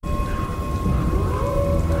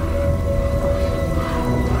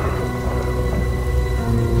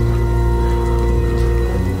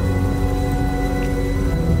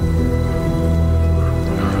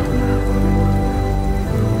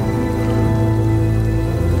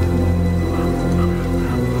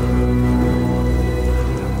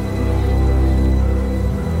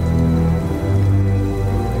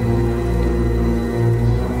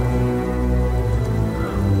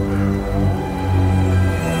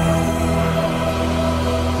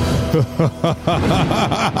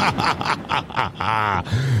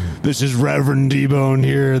This is Reverend D-Bone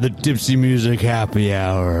here, the Tipsy Music Happy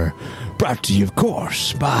Hour. Brought to you, of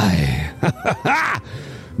course, by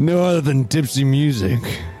no other than Tipsy Music.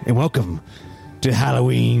 And welcome to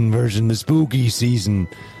Halloween version, the spooky season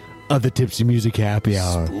of the Tipsy Music Happy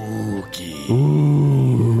Hour. Spooky.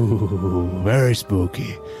 Ooh, very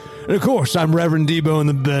spooky. And of course, I'm Reverend D-Bone,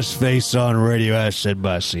 the best face on radio, as said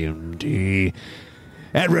by CMD.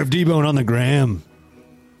 At Rev D-Bone on the gram.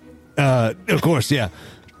 Of course, yeah.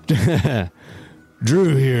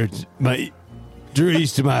 Drew here, Drew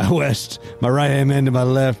east to my west, my right hand man to my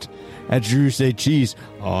left. At Drew Say Cheese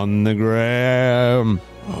on the gram.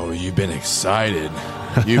 Oh, you've been excited.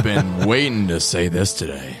 You've been waiting to say this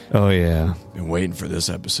today. Oh, yeah. Been waiting for this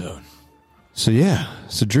episode. So,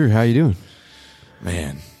 Drew, how you doing?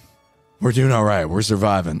 Man, we're doing all right. We're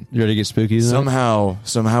surviving. You ready to get spooky? Somehow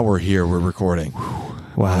we're here. We're recording.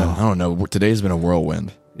 Wow. I don't know. Today's been a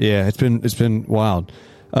whirlwind. Yeah, it's been wild.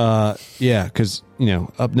 Yeah, because,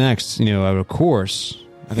 up next, of course,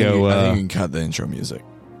 I think you can cut the intro music.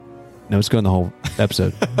 No, it's going the whole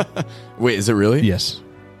episode. Wait, is it really? Yes.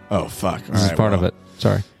 Oh, fuck. This is part of it.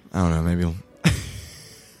 Sorry. I don't know. Maybe.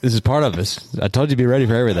 This is part of this. I told you to be ready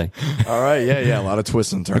for everything. All right. Yeah. A lot of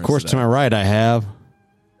twists and turns. Of course, today. to my right, I have.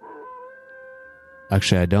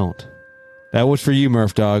 Actually, I don't. That was for you,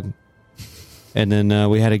 Murph Dog. And then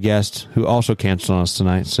we had a guest who also canceled on us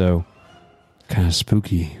tonight, so kind of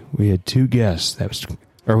spooky. We had two guests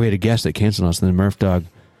we had a guest that canceled on us, and then Murph Dog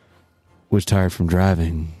was tired from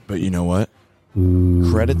driving. But you know what? Ooh.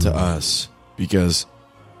 Credit to us, because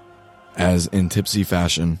as in tipsy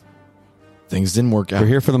fashion, things didn't work out. We're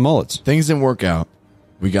here for the mullets. Things didn't work out.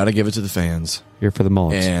 We got to give it to the fans. Here for the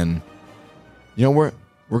mullets. And we're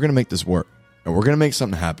going to make this work. And we're going to make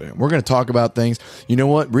something happen. We're going to talk about things. You know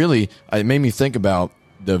what? Really, it made me think about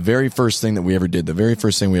the very first thing that we ever did. The very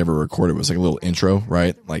first thing we ever recorded was like a little intro,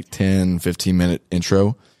 right? Like 10, 15-minute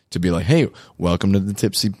intro to be like, hey, welcome to the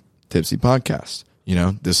Tipsy Podcast.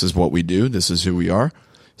 This is what we do. This is who we are.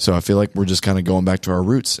 So I feel like we're just kind of going back to our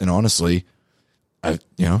roots. And honestly, hey,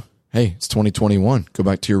 it's 2021. Go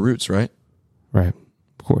back to your roots, right? Right.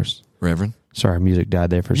 Of course. Reverend. Sorry, music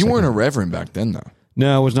died there for a second. You weren't a reverend back then, though.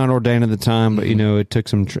 No, I was not ordained at the time, but it took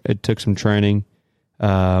some training.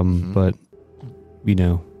 But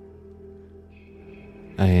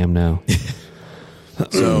I am now.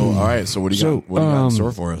 So, all right. So, what do you got in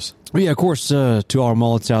store for us? Well, yeah, of course, to all our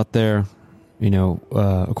mullets out there,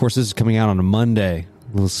 of course, this is coming out on a Monday.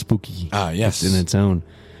 A little spooky. Yes. In its own.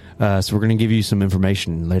 So we're going to give you some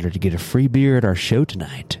information later to get a free beer at our show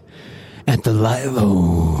tonight at the Live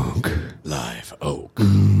Oak. Live Oak.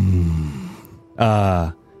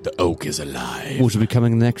 The Oak is alive. Which will be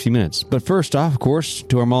coming in the next few minutes. But first off, of course,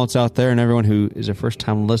 to our mullets out there and everyone who is a first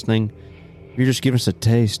time listening, if you're just giving us a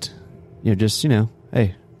taste,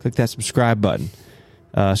 hey, click that subscribe button.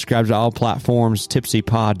 Subscribe to all platforms,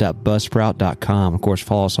 tipsypod.buzzsprout.com. Of course,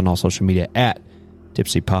 follow us on all social media at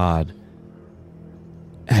tipsypod.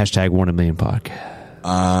 Hashtag 1,000,000 podcast.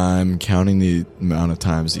 I'm counting the amount of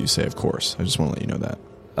times that you say, of course. I just want to let you know that.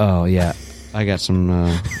 Oh, yeah. I got some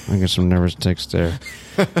nervous ticks there.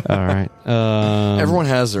 All right. Everyone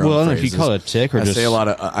has their own phrases. Well, if you call it a tick, or I say a lot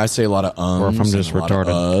of ums, or if I'm just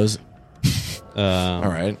retarded.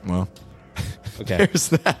 All right. Well, okay. There's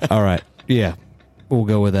that. All right. Yeah, we'll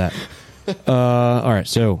go with that. All right.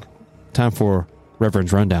 So, time for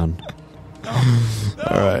Reverend's Rundown.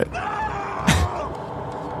 All right.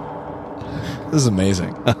 This is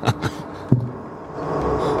amazing.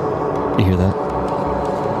 You hear that?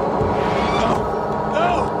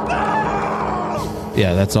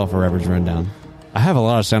 Yeah, that's all for Reverend's Rundown. I have a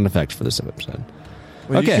lot of sound effects for this episode.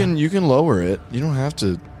 Well, okay. You can lower it. You don't have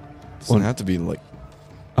to. It doesn't have to be like.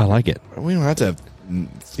 I like it. We don't have to have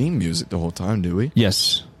theme music the whole time, do we?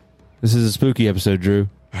 Yes. This is a spooky episode, Drew.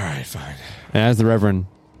 All right, fine. And as the Reverend,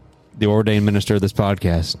 the ordained minister of this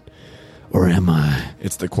podcast, or am I?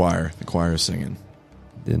 It's the choir. The choir is singing.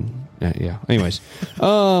 Then yeah. Anyways,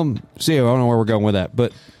 so yeah, I don't know where we're going with that,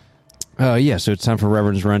 but so it's time for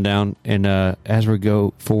Reverend's Rundown, and as we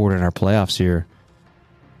go forward in our playoffs here,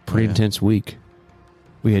 pretty intense week.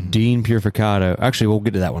 We had Dean Purificato. Actually, we'll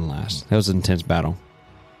get to that one last. That was an intense battle.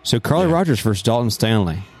 So Carly Rogers versus Dalton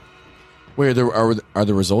Stanley. Wait, are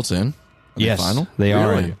the results in? Yes, the final? They are.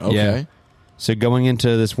 Really? Okay. Yeah. So going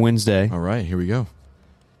into this Wednesday, all right, here we go.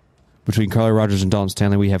 Between Carly Rogers and Dalton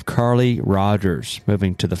Stanley, we have Carly Rogers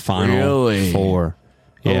moving to the final four.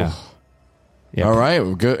 Yeah. Oh. Yep. All right.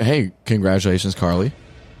 Well, good. Hey, congratulations, Carly.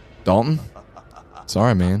 Dalton.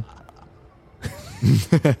 Sorry, man.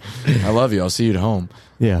 I love you. I'll see you at home.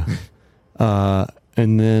 Yeah. And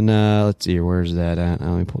And then, let's see here. Where's that at?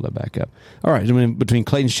 Let me pull that back up. All right. So between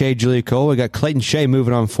Clayton Shea, Julia Cole, we got Clayton Shea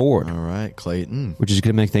moving on forward. All right, Clayton. Which is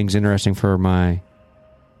going to make things interesting for my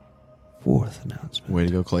fourth announcement. Way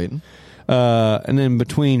to go, Clayton. And then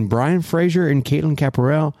between Brian Fraser and Caitlin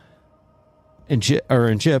Caparell and Chip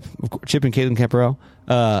and Caitlin Caparell,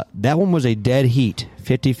 that one was a dead heat,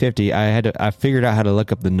 50-50. I figured out how to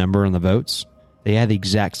look up the number on the votes. They had the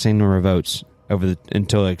exact same number of votes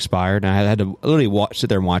until it expired. And I had to literally sit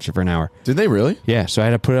there and watch it for an hour. Did they really? Yeah, so I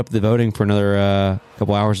had to put up the voting for another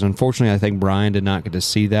couple hours. And unfortunately, I think Brian did not get to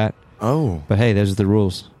see that. Oh. But hey, those are the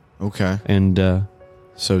rules. Okay. And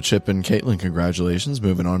so Chip and Caitlin, congratulations.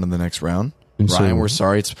 Moving on to the next round. And Brian, so, we're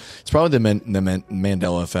sorry. It's probably the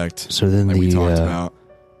Mandela effect. So then we talked about.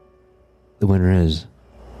 The winner is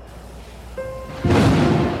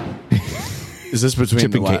this between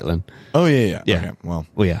Chip and Caitlin? Oh yeah. Yeah. Okay. Well,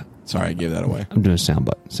 yeah. Sorry, I gave that away. I'm doing a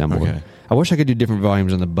soundboard. Okay. I wish I could do different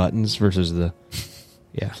volumes on the buttons versus the.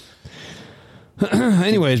 Yeah.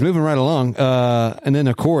 Anyways, moving right along, and then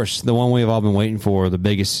of course the one we've all been waiting for, the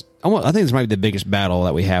biggest. I think this might be the biggest battle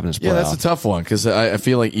that we have in this playoff. Yeah, that's a tough one because I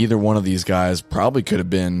feel like either one of these guys probably could have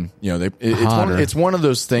been. It's one of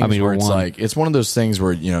those things where it's like it's one of those things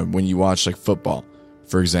where when you watch like football,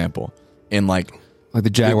 for example, and like the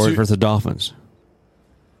Jaguars versus the Dolphins.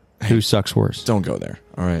 Who sucks worse? Don't go there.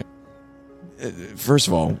 All right. First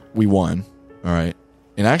of all, we won. All right.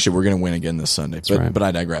 And actually, we're going to win again this Sunday. But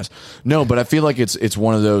I digress. No, but I feel like it's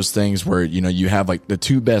one of those things where you have like the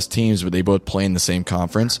two best teams, but they both play in the same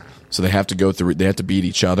conference, so they have to go through. They have to beat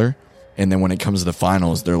each other, and then when it comes to the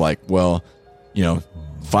finals, they're like, well,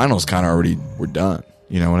 finals kind of already were done.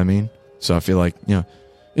 You know what I mean? So I feel like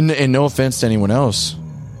and no offense to anyone else,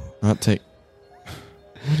 what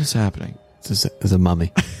is happening? It's a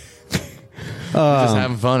mummy. Just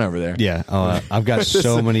having fun over there. Yeah. I've got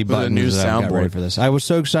so many buttons that I've got ready for this. I was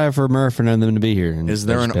so excited for Murph and them to be here. Is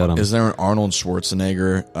there an Arnold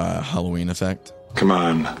Schwarzenegger Halloween effect? Come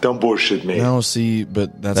on, don't bullshit me. No, see,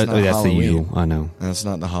 but that's not Halloween. The you. I know. That's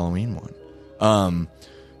not the Halloween one.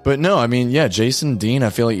 But no, I mean, yeah, Jason Dean. I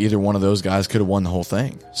feel like either one of those guys could have won the whole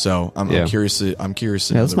thing. So I'm curious. I'm curious.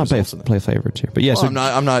 To let's not play favorites here. But yeah, well,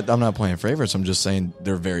 I'm not playing favorites. I'm just saying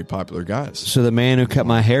they're very popular guys. So the man who cut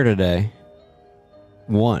my hair today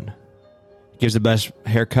won. Gives the best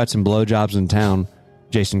haircuts and blowjobs in town,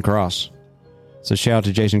 Jason Cross. So shout out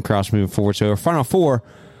to Jason Cross moving forward. So our final four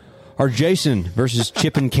are Jason versus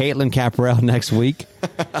Chip and Caitlin Caparell next week.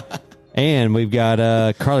 And we've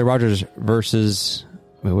got Carly Rogers versus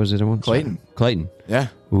what was it? Clayton. Clayton. Yeah.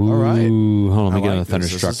 Ooh, all right. Hold on, let me get on like the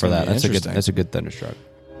Thunderstruck for that. That's a good Thunderstruck.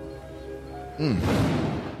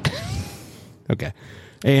 Okay.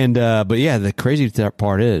 And but yeah, the crazy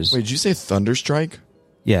part is. Wait, did you say Thunderstrike?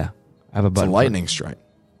 Yeah, I have a button. It's a lightning strike.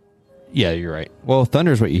 Yeah, you're right. Well,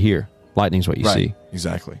 thunder is what you hear. Lightning's what you see.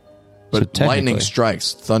 Exactly. But lightning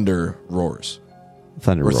strikes, thunder roars.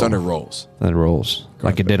 Thunder rolls. Thunder rolls. Thunder rolls.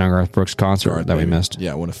 Like it did on Garth Brooks' concert that we missed.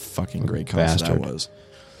 Yeah, what a fucking great concert that was.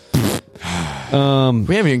 We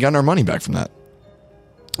haven't even gotten our money back from that.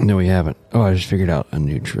 No, we haven't. Oh, I just figured out a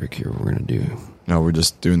new trick here we're going to do. No, we're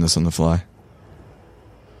just doing this on the fly.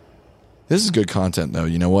 This is good content, though.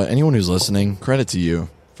 You know what? Anyone who's listening, credit to you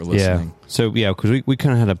for listening. Yeah. So, because we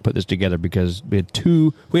kind of had to put this together because we had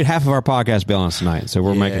half of our podcast balanced tonight, so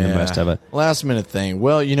we're making the best of it. Last minute thing.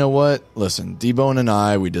 Well, you know what? Listen, D-Bone and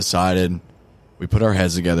I, we decided, we put our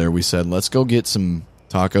heads together. We said, let's go get some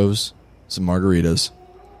tacos, some margaritas,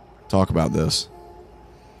 talk about this,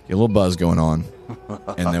 get a little buzz going on,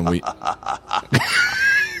 and then we... I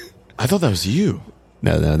thought that was you.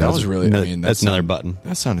 No, that was really. No, I mean, that's another button.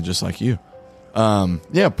 That sounded just like you.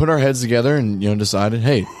 Yeah, put our heads together and decided,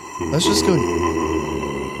 hey, let's just go.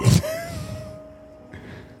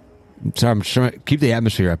 Sorry, I'm trying to keep the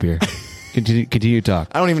atmosphere up here. Continue to talk.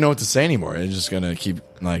 I don't even know what to say anymore. I'm just gonna keep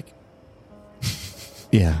like.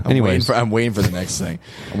 Yeah. I'm waiting for the next thing.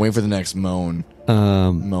 I'm waiting for the next moan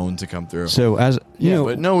to come through. So as you know,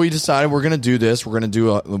 but no, we decided we're gonna do this.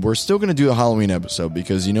 We're still gonna do a Halloween episode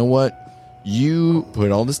because you know what. You put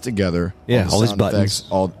all this together. Yeah, all these buttons. Effects,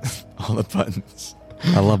 all the buttons.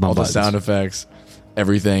 I love my all buttons. The sound effects,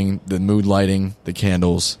 everything, the mood lighting, the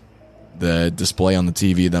candles, the display on the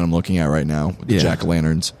TV that I'm looking at right now with the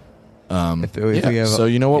jack-o'-lanterns. So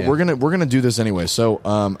you know what? We're gonna do this anyway. So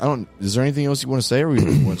is there anything else you want to say, or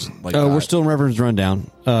we're still in Reverend's Rundown.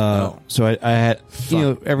 So I had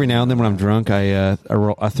every now and then when I'm drunk, I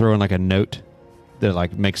throw in like a note that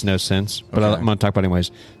like makes no sense, but I'm going to talk about it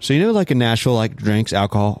anyways. So like in Nashville, like drinks,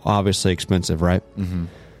 alcohol, obviously expensive, right?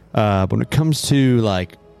 Mm-hmm. When it comes to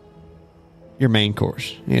like, your main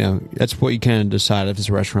course. That's what you kind of decide if this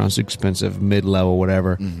restaurant's expensive, mid-level,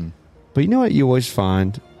 whatever. Mm-hmm. But you know what you always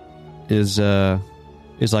find is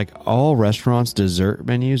like all restaurants' dessert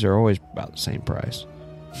menus are always about the same price.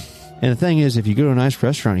 And the thing is, if you go to a nice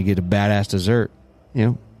restaurant, you get a badass dessert,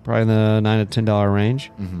 probably in the $9 to $10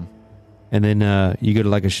 range. Mm-hmm. And then you go to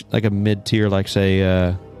like a mid-tier, like say,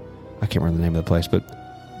 I can't remember the name of the place, but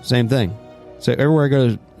same thing. So everywhere I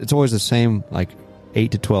go, it's always the same, like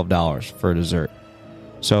 $8 to $12 for a dessert.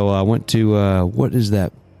 So I went to, what is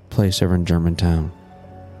that place over in Germantown?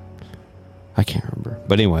 I can't remember.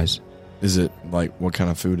 But anyways. Is it like, what kind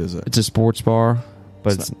of food is it? It's a sports bar,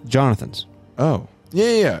 but it's Jonathan's. Oh.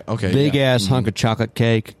 Yeah. Okay. Big ass hunk of chocolate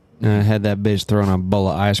cake. And I had that bitch throwing a bowl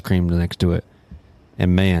of ice cream next to it.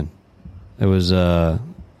 And man, it was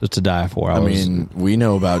just to die for. I mean, we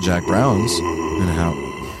know about Jack Brown's and how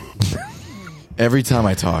every time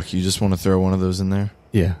I talk, you just want to throw one of those in there.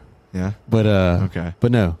 Yeah. Yeah. But okay.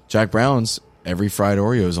 But no. Jack Brown's, every fried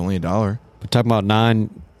Oreo is only $1. We're talking about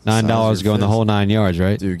 $9 going the whole 9 yards,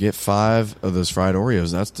 right? Dude, get 5 of those fried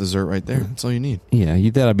Oreos. That's dessert right there. That's all you need. Yeah,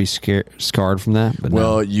 you thought I'd be scarred from that, but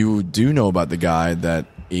well, no. you do know about the guy that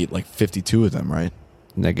ate like 52 of them, right?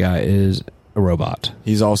 That guy is a robot.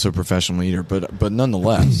 He's also a professional eater, but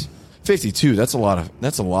nonetheless, 52. That's a lot of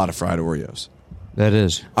fried Oreos. That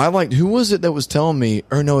is. I liked. Who was it that was telling me?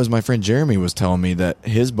 Or no, it was my friend Jeremy was telling me that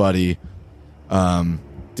his buddy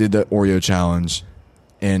did the Oreo challenge.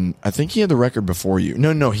 And I think he had the record before you.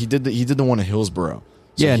 No, he did the one in Hillsboro.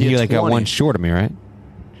 So yeah, and he like got one short of me, right?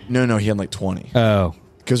 No, he had like 20. Oh,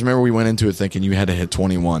 because remember we went into it thinking you had to hit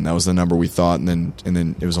 21. That was the number we thought, and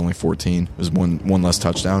then it was only 14. It was one less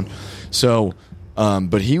touchdown. So,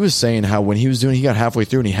 but he was saying how when he was doing, he got halfway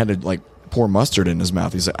through and he had to like pour mustard in his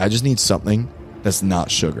mouth. He's like, I just need something that's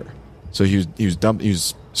not sugar. So he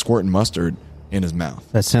was squirting mustard in his mouth.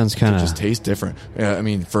 That sounds kind of just tastes different. I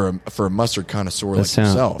mean, for a mustard connoisseur like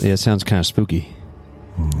yourself, yeah, it sounds kind of spooky.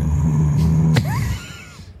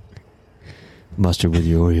 Mustard with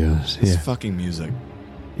your Oreos. It's yeah, fucking music.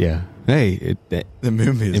 Yeah. Hey, the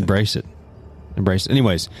moon music. Embrace it.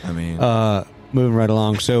 Anyways, I mean, moving right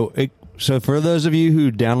along. So for those of you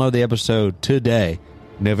who download the episode today,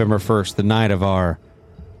 November 1st, the night of our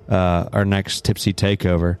next Tipsy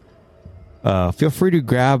Takeover. Feel free to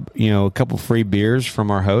grab, a couple free beers from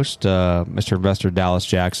our host, Mr. Investor Dallas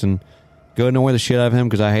Jackson. Go annoy the shit out of him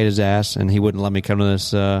because I hate his ass and he wouldn't let me come to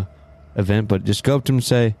this event. But just go up to him and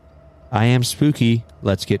say, I am spooky,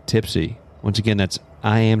 let's get tipsy. Once again, that's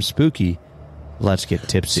I am spooky, let's get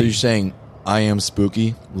tipsy. So you're saying, I am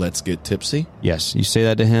spooky, let's get tipsy? Yes, you say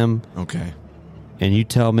that to him. Okay. And you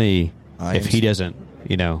tell me if he doesn't,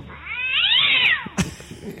 if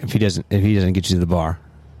he doesn't get you to the bar,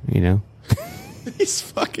 These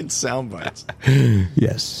fucking sound bites.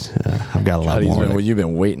 Yes, I've got a lot more. Well, you've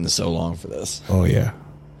been waiting so long for this. Oh yeah,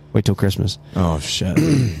 wait till Christmas. Oh shit.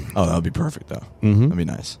 Oh, that would be perfect though. Mm-hmm. That'd be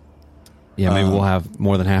nice. Yeah, maybe we'll have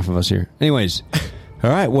more than half of us here. Anyways, all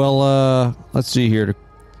right. Well, let's see here.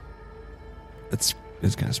 It's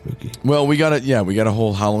kind of spooky. Well, we got a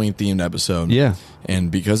whole Halloween themed episode. Yeah, and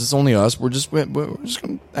because it's only us, we're just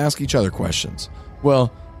gonna ask each other questions.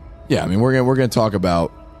 Well, yeah, I mean we're gonna talk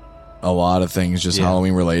about a lot of things just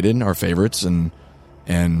Halloween related, our favorites, and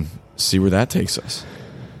see where that takes us.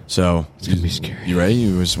 So it's gonna be scary. You ready?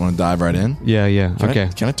 You just want to dive right in? Yeah. Okay.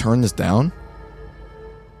 Can I turn this down?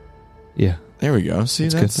 Yeah. There we go. See,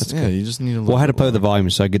 that's good. You just need a little. Well, I had to play the volume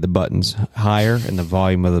so I get the buttons higher and the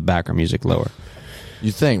volume of the background music lower.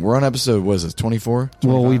 You think we're on episode? What is this? 24?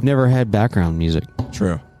 Well, we've never had background music.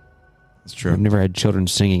 True. That's true. We've never had children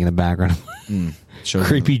singing in the background.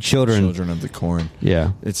 Creepy children. Children of the Corn.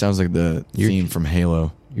 Yeah. It sounds like the theme from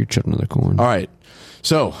Halo. You're Children of the Corn. All right.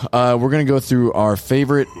 So, we're going to go through our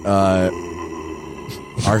favorite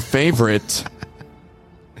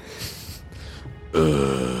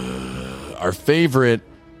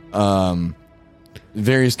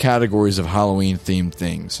various categories of Halloween themed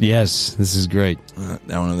things. Yes, this is great. I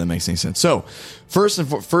don't know if that makes any sense. So, first,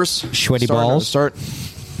 sweaty balls. I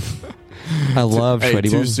love sweaty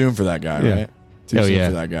balls. Too soon for that guy, right? Too soon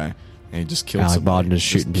for that guy. And he just killed somebody. Baldwin is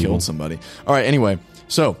shooting people. Killed somebody. All right. Anyway,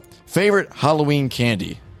 so favorite Halloween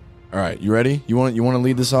candy. All right, you ready? You want to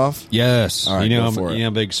lead this off? Yes. All right, I'm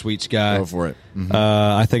a big sweets guy. Go for it. Mm-hmm.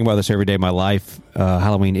 I think about this every day of my life.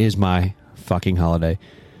 Halloween is my fucking holiday.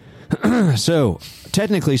 So,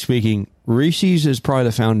 technically speaking, Reese's is probably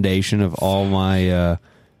the foundation of all my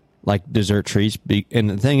dessert treats. And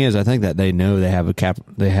the thing is, I think that they know they have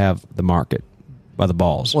they have the market by the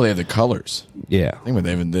balls. Well, they have the colors. Yeah. I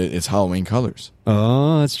think it's Halloween colors.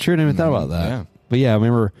 Oh, that's true. I never thought about that. Yeah. But yeah, I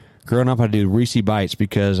remember growing up, I do Reese Bites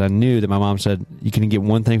because I knew that my mom said you can get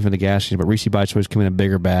one thing from the gas station, but Reese Bites always come in a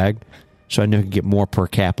bigger bag, so I knew I could get more per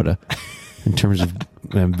capita in terms of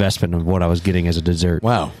investment of what I was getting as a dessert.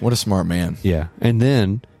 Wow, what a smart man. Yeah, and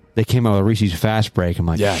then they came out with Reese's Fast Break. I'm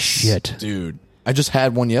like, Yes, shit, dude. I just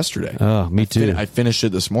had one yesterday. Oh, me too. I finished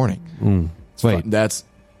it this morning. Wait, That's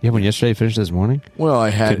you had one yesterday? Finished this morning? well, I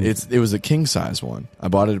had it was a king size one. I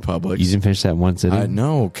bought it at Publix. You didn't finish that in one sitting?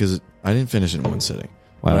 No, because I didn't finish it in one sitting.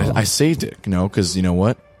 Wow. But I saved it, because you know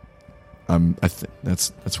what?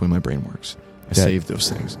 That's when my brain works. I saved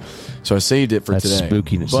those things, so I saved it for That's today.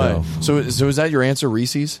 spooky in itself. So is that your answer,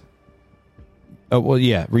 Reese's? Oh, well,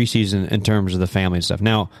 yeah, Reese's in terms of the family and stuff.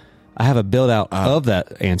 Now, I have a build out of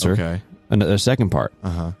that answer. Okay. And the second part.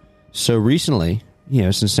 So recently,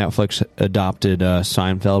 since Netflix adopted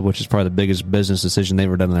Seinfeld, which is probably the biggest business decision they've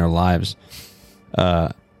ever done in their lives.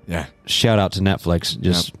 Yeah. Shout out to Netflix,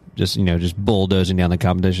 just bulldozing down the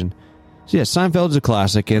competition. So yeah, Seinfeld's a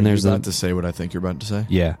classic, and there's about to say what I think you're about to say.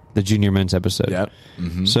 Yeah, the Junior Mints episode. Yep.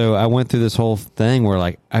 Mm-hmm. So I went through this whole thing where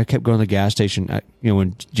I kept going to the gas station.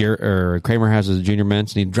 When Kramer has his Junior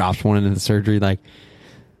Mints and he drops one into the surgery, like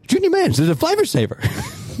Junior Mints, there's a flavor saver.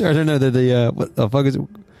 I don't know that what the fuck is it?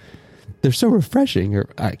 They're so refreshing.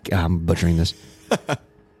 I'm butchering this.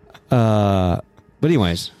 But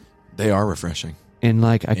anyways, they are refreshing. And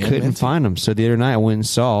I couldn't find them. So the other night I went and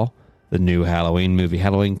saw the new Halloween movie,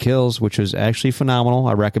 Halloween Kills, which was actually phenomenal.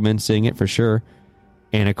 I recommend seeing it for sure.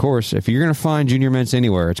 And of course, if you're going to find Junior Mints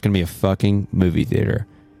anywhere, it's going to be a fucking movie theater.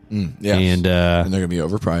 Yeah. And they're going to be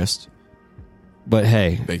overpriced. But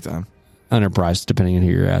hey, big time. Underpriced, depending on who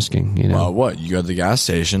you're asking. Well, what? You go to the gas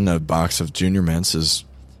station, a box of Junior Mints is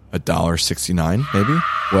 $1.69, maybe?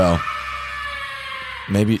 Well,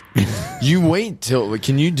 maybe. You wait till.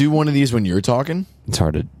 Can you do one of these when you're talking? It's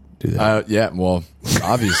hard to do that. Yeah, well,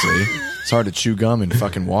 obviously. It's hard to chew gum and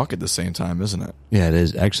fucking walk at the same time, isn't it? Yeah, it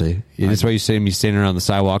is, actually. That's why you see me standing around the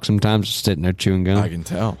sidewalk sometimes, just sitting there chewing gum. I can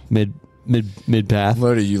tell. Mid path.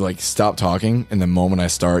 Literally, you stop talking, and the moment I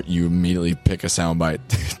start, you immediately pick a soundbite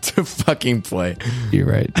to fucking play. You're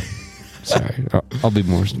right. Sorry. I'll be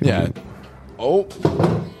more. Yeah. Oh.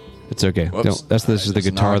 It's okay. This is the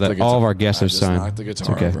guitar that all of our guests have signed. Knocked the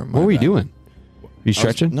guitar okay. over What were you doing? You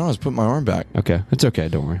stretching? I was putting my arm back. Okay. It's okay.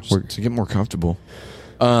 Don't worry. To get more comfortable.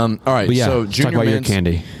 All right. But yeah, so let's Junior talk about Mints, your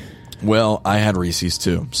candy. Well, I had Reese's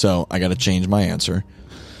too, so I got to change my answer.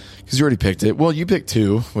 Because you already picked it. Well, you picked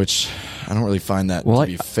two, which I don't really find that to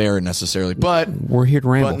be fair necessarily. But we're here to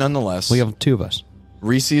ramble. But nonetheless, we have two of us.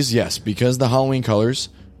 Reese's, yes, because the Halloween colors,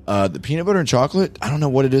 the peanut butter and chocolate. I don't know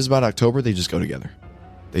what it is about October. They just go together.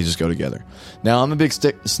 Now, I'm a big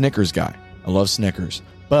Snickers guy. I love Snickers,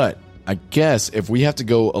 but I guess if we have to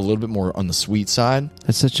go a little bit more on the sweet side,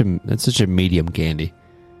 that's such a medium candy.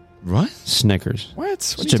 What? Snickers. What?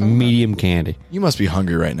 Such a medium candy. You must be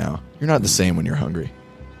hungry right now. You're not the same when you're hungry.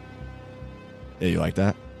 Yeah, you like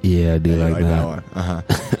that? Yeah, I do like that one.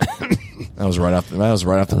 That was right off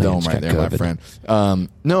the dome right there, my friend.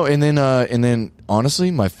 No, and then honestly,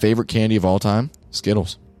 my favorite candy of all time,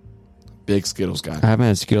 Skittles. Big Skittles guy. I haven't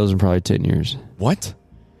had Skittles in probably 10 years. What?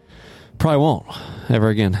 Probably won't ever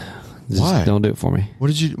again. Why? Don't do it for me.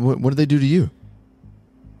 What did they do to you?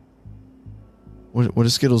 What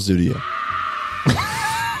does Skittles do to you?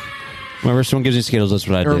 Whenever someone gives me Skittles, that's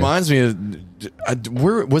what I do. It reminds me of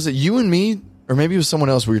was it you and me? Or maybe it was someone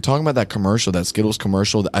else. We were talking about that commercial, that Skittles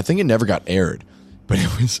commercial. I think it never got aired, but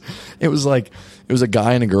it was a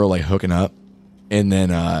guy and a girl hooking up, and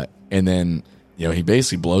then he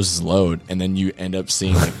basically blows his load, and then you end up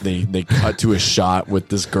seeing they cut to a shot with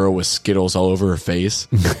this girl with Skittles all over her face,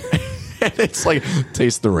 and it's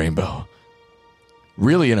taste the rainbow.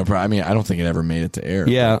 Really inappropriate. I mean, I don't think it ever made it to air.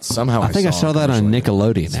 Yeah, somehow I think I saw that on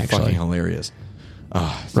Nickelodeon. It's actually, fucking hilarious.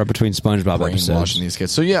 Right between SpongeBob episodes. Brainwashing these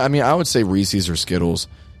kids. So yeah, I mean, I would say Reese's or Skittles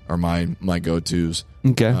are my go-tos.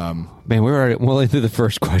 Okay. Man, we're already well into the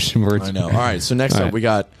first question. I know. All right. So next up, we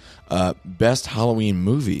got best Halloween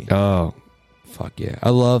movie. Oh, fuck yeah!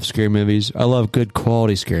 I love scary movies. I love good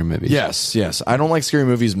quality scary movies. Yes. I don't like scary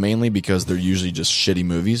movies mainly because they're usually just shitty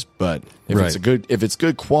movies. But if it's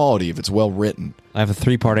good quality, if it's well written. I have a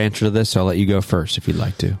 3-part answer to this, so I'll let you go first if you'd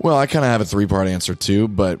like to. Well, I kind of have a 3-part answer too,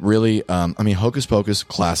 but really, I mean, Hocus Pocus,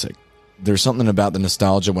 classic. There's something about the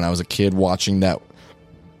nostalgia when I was a kid watching that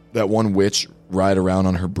one witch ride around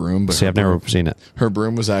on her broom. But I've never seen it. Her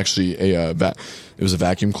broom was actually it was a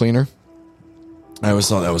vacuum cleaner. I always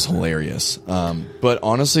thought that was hilarious. But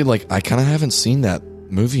honestly, I kind of haven't seen that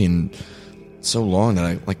movie in so long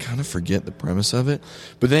that I kind of forget the premise of it.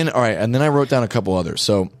 But then, all right, and then I wrote down a couple others.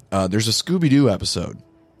 So there's a Scooby-Doo episode,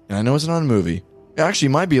 and I know it's not a movie. It actually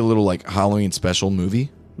might be a little Halloween special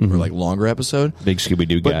movie. or like longer episode. Big Scooby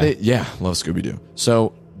Doo But guy. love Scooby Doo.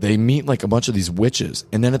 So they meet like a bunch of these witches,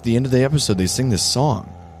 and then at the end of the episode, they sing this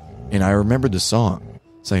song, and I remember the song.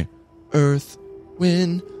 It's like Earth,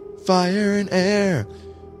 Wind, Fire, and Air.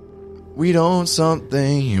 We don't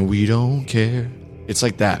something and we don't care. It's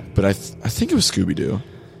like that, but I think it was Scooby Doo.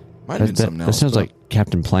 Might have been something else. That sounds but- like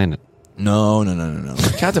Captain Planet. No.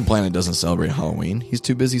 Captain Planet doesn't celebrate Halloween. He's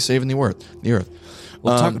too busy saving the Earth.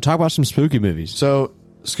 Well, talk about some spooky movies. So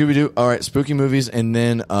Scooby Doo. All right, spooky movies, and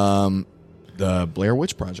then the Blair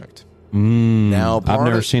Witch Project. Now, I've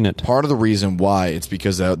never seen it. Part of the reason why it's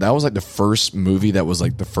because that was like the first movie that was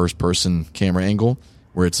like the first person camera angle,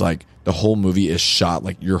 where it's like the whole movie is shot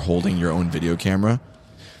like you're holding your own video camera.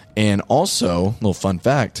 And also, little fun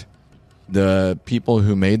fact: the people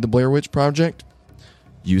who made the Blair Witch Project,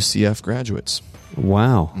 UCF graduates.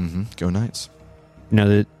 Wow. Go Knights.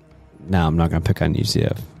 No, I'm not going to pick on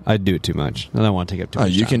UCF. I do it too much. I don't want to take up too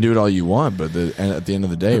much You time. can do it all you want, but at the end of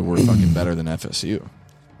the day, we're fucking better than FSU.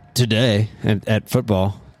 Today at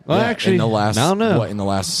football. Well, Yeah, actually, in the last, I don't know. What, in the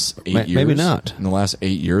last 8 years? Maybe not. In the last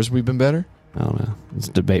 8 years, we've been better. I don't know. It's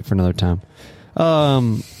a debate for another time. Are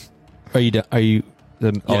you? Are you?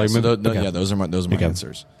 Yeah, Okay. those are my Okay.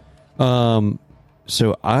 answers.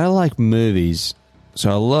 So I like movies. So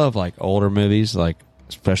I love like older movies, like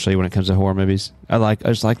especially when it comes to horror movies. I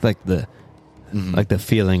just like the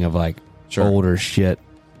feeling of like Sure. older shit,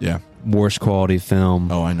 Yeah. worse quality film,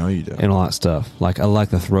 Oh, I know you do. and all that stuff. Like I like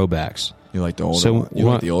the throwbacks. You like the older. So You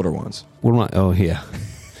what- like the older ones. What am I? Oh yeah,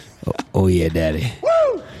 oh yeah, daddy.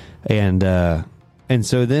 Woo! And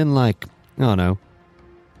so then like I don't know,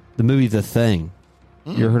 the movie The Thing.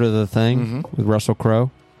 You ever heard of The Thing with Russell Crowe?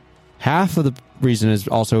 Half of the reason is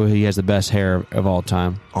also he has the best hair of all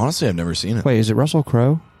time. Honestly, I've never seen it. Wait, is it Russell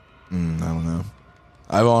Crowe? I don't know.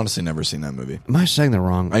 I've honestly never seen that movie. Am I saying the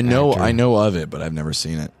wrong? I know actor? of it, but I've never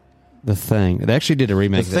seen it. The Thing. They actually did a The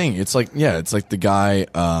remake. Thing. It's like the guy.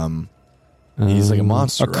 He's like a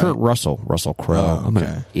monster. Kurt right? Russell Crowe. Oh, I'm okay.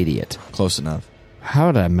 an idiot. Close enough.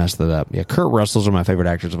 How did I mess that up? Yeah, Kurt Russell's one of my favorite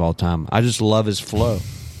actors of all time. I just love his flow.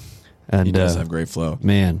 And He does have great flow.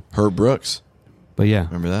 man. Herb Brooks. But yeah,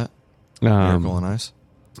 Remember that? Miracle on Ice.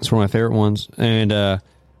 it's one of my favorite ones. And I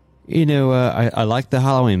like the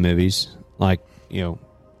Halloween movies, like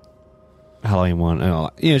Halloween one.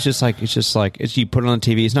 It's just like it's you put it on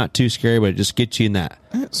TV. It's not too scary, but it just gets you in that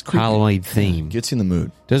It's creepy. Halloween theme. Gets you in the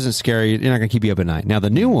mood. Doesn't scare you. You're not gonna keep you up at night. Now the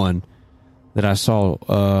new one that I saw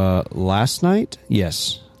last night.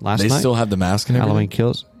 Yes, last They night. still have the mask and everything? Halloween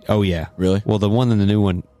Kills. Oh yeah, Really? Well, the one in the new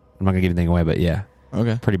one. I'm not gonna give anything away, but yeah,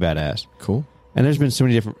 Okay. pretty badass. Cool. And there's been so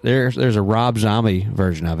many different. There's a Rob Zombie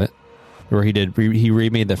version of it where he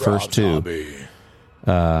remade the first two.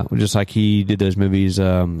 Just like he did those movies,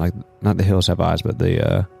 like not The Hills Have Eyes, but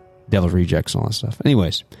the Devil's Rejects and all that stuff.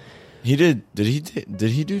 Anyways, He did. Did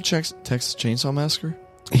he do Texas Chainsaw Massacre?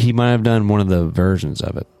 he might have done one of the versions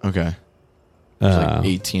of it. Okay. There's like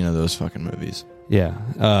 18 of those fucking movies. Yeah.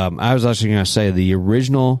 I was actually going to say the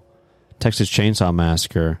original Texas Chainsaw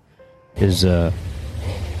Massacre is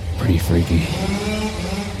pretty freaky.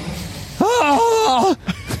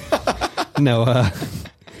 No.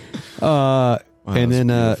 And that's then,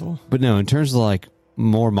 beautiful. but no, in terms of like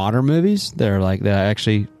more modern movies that I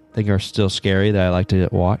actually think are still scary that I like to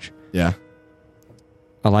watch. Yeah.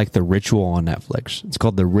 I like The Ritual on Netflix. It's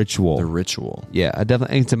called The Ritual. The Ritual. Yeah, I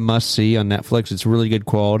definitely think it's a must see on Netflix. It's really good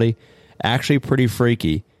quality, actually pretty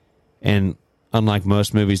freaky, and unlike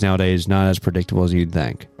most movies nowadays, not as predictable as you'd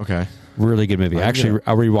think. Okay. Really good movie. I Actually, get it.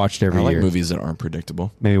 I rewatch it every I like year. movies that aren't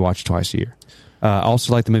predictable. Maybe watch it twice a year. I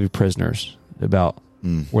also like the movie Prisoners, about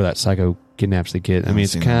where that psycho kidnaps the kid. I mean,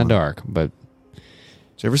 it's seen that kind of one. dark, but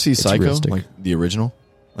Did you ever see Psycho? realistic. Like the original?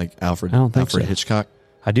 Like Alfred I don't think so. Hitchcock?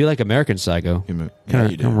 I do like American Psycho. Yeah,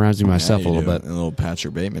 Kinda you do. reminds me of myself you a little do. bit. A little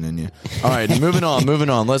Patrick Bateman in you. All right, moving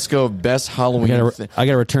on. Let's go best I Halloween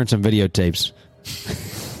gotta return some videotapes.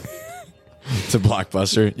 to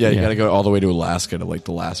Blockbuster. Yeah, you Yeah. got to go all the way to Alaska to like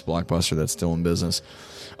the last Blockbuster that's still in business.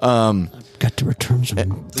 Got to return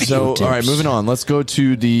some. So, all right, moving on. Let's go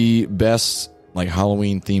to the best like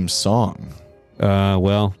Halloween themed song.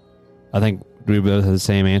 Well, I think do we both have the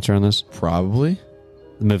same answer on this. Probably.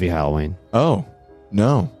 The movie Halloween. Oh,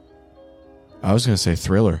 no. I was going to say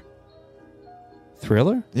Thriller.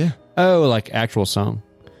 Thriller? Yeah. Oh, like actual song.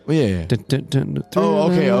 Well, yeah. Dun, dun, dun, dun, Oh,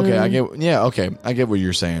 okay. Thriller. I get. Yeah, okay. I get what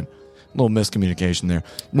you're saying. A little miscommunication there.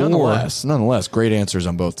 Nonetheless, great answers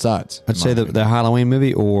on both sides. I'd say the Halloween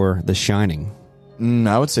movie or The Shining.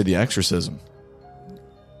 I would say The Exorcism.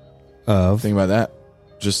 Of Think about that.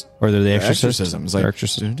 Just or The Exorcist. Exorcism. It's like The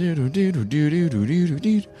Exorcist.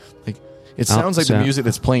 like It sounds like the music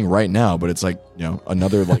that's playing right now, but it's like, you know,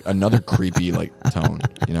 another creepy like tone,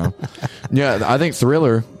 you know? Yeah, I think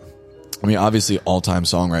Thriller, I mean, obviously all-time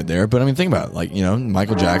song right there, but I mean, think about it. Like, you know,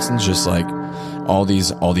 Michael Jackson's just like all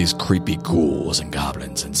these creepy ghouls and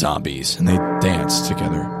goblins and zombies, and they dance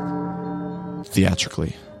together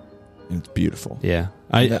theatrically. And it's beautiful. Yeah.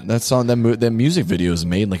 That song, that music video is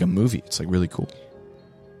made like a movie. It's like really cool.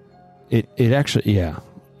 It actually, yeah.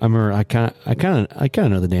 I remember I kind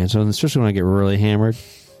of know the dance, and especially when I get really hammered. I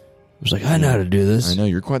was like, I know how to do this. I know,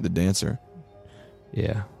 you're quite the dancer.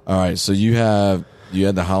 Yeah. All right, so you had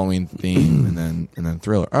the Halloween theme and then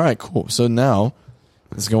Thriller. All right, cool. So now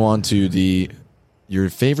let's go on to your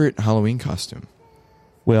favorite Halloween costume.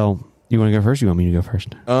 Well, you want to go first? Or you want me to go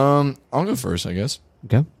first? I'll go first, I guess.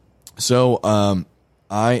 Okay. So,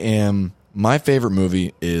 my favorite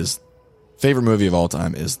movie of all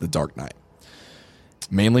time is The Dark Knight.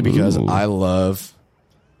 Mainly because Ooh. I love,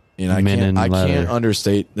 and I can't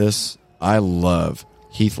understate this. I love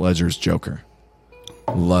Heath Ledger's Joker.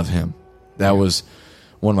 Love him. That was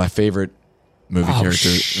one of my favorite movie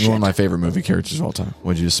characters. Shit. One of my favorite movie characters of all time.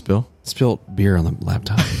 What'd you just spill? Spilled beer on the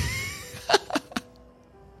laptop.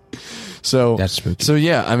 So That's spooky. So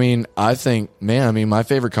yeah, I mean, my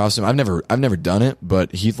favorite costume. I've never done it,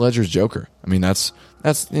 but Heath Ledger's Joker. I mean, that's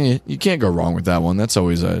you can't go wrong with that one. That's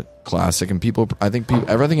always a classic, and I think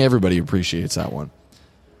everybody appreciates that one.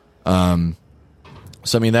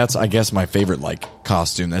 So I mean, that's I guess my favorite like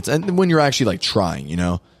costume. And when you're actually like trying, you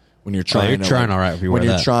know, when you're trying, you're trying all right if you wear when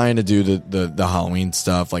you're that. trying to do the Halloween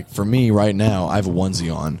stuff. Like for me right now, I have a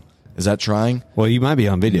onesie on. Is that trying? Well, you might be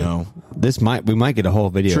on video. No. We might get a whole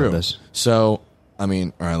video True. of this. So, I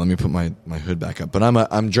mean, all right, let me put my hood back up. But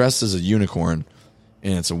I'm dressed as a unicorn,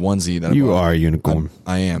 and it's a onesie that You I bought. are a unicorn.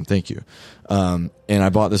 I am. Thank you. And I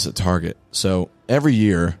bought this at Target. So every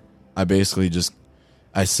year, I basically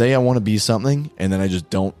I say I want to be something, and then I just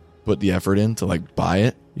don't put the effort in to like buy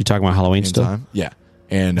it You talking about Halloween in stuff? time. Yeah.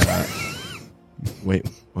 And wait,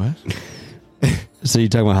 what? So you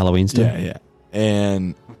talking about Halloween stuff? Yeah.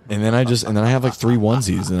 And then I have like 3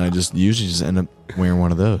 onesies, and I just usually just end up wearing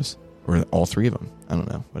one of those or all 3 of them. I don't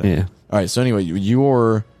know. Whatever. Yeah. All right. So anyway,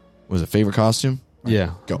 your was a favorite costume?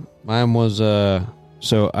 Yeah. Go. Mine was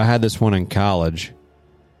so I had this one in college.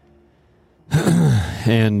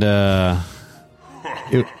 And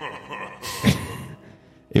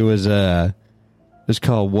it was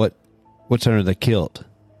called What's Under the Kilt.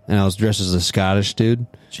 And I was dressed as a Scottish dude.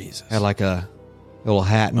 Jesus. Had like a little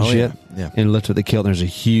hat and Oh, shit. yeah. And lifted the kilt, and there's a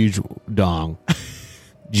huge dong.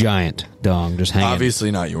 Giant dong just hanging.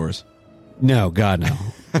 Obviously not yours. No, God, no.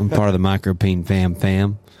 I'm part of the Micropene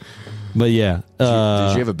fam. But yeah.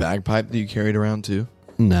 Did you have a bagpipe that you carried around too?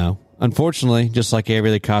 No. Unfortunately, just like every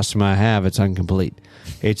other costume I have, it's incomplete.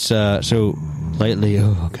 It's so lately,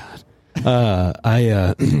 oh God.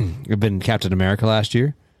 I've been Captain America last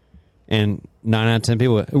year, and 9 out of 10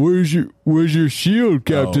 people, where's your shield,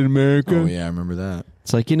 Captain America? Oh yeah, I remember that.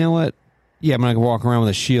 It's like, you know what? Yeah, I'm not gonna walk around with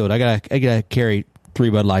a shield. I gotta carry 3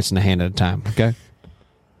 Bud Lights in a hand at a time. Okay,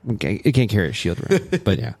 it can't carry a shield around.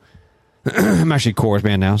 But yeah, I'm actually a chorus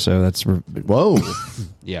band now, so that's Whoa.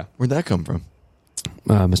 yeah. Where'd that come from?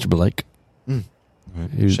 Mr. Blake, who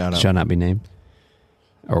Shout out. shall not be named,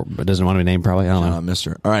 or doesn't want to be named. Probably, I don't know.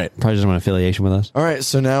 Mister. All right. Probably doesn't want affiliation with us. All right.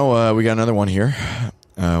 So now we got another one here.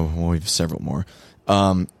 Well, we have several more.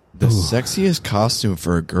 The sexiest costume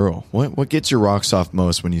for a girl. What gets your rocks off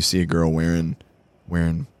most when you see a girl wearing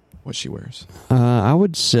what she wears? I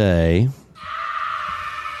would say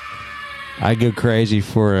I go crazy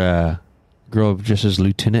for a girl just as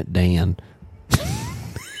Lieutenant Dan.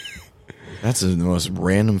 That's the most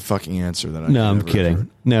random fucking answer that I No, I'm ever kidding. heard.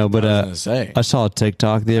 No, but I was gonna say. I saw a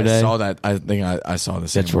TikTok the other day. I saw that. I think I saw the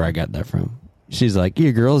same That's where I one. got that from. She's like, "Yeah,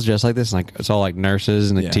 girls dressed like this." And like it's all like nurses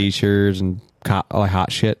and the Yeah. t-shirts and like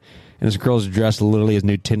hot shit. And this girl's dressed literally as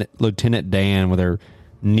Lieutenant Dan with her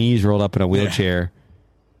knees rolled up in a wheelchair,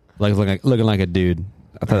 like looking like a dude.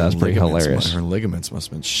 I thought that was pretty hilarious. Her ligaments must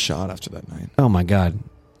have been shot after that night. Oh my God! Can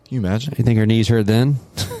you imagine? You think her knees hurt then?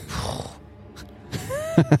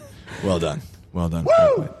 Well done. Well done.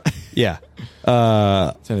 Yeah.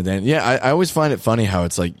 Lieutenant Dan. Yeah, I always find it funny how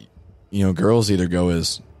it's like, you know, girls either go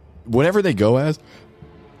as whatever they go as.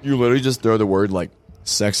 You literally just throw the word like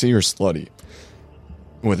sexy or slutty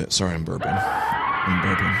with it. Sorry, I'm burping.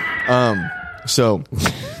 So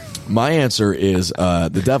my answer is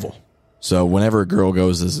the devil. So whenever a girl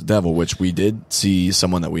goes as a devil, which we did see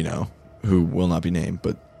someone that we know who will not be named,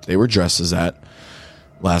 but they were dressed as that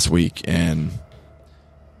last week, and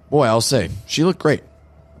boy, I'll say she looked great.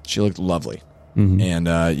 She looked lovely. And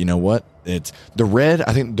you know what? It's the red.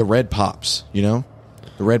 I think the red pops. You know,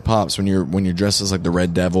 The red pops when you're dressed as like the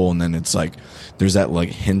Red Devil, and then it's like there's that like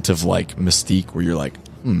hint of like mystique where you're like,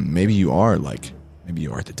 maybe you are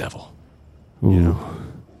the devil. Ooh. You know,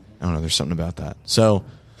 I don't know. There's something about that. So,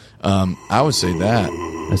 I would say that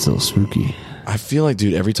That's a little spooky. I feel like,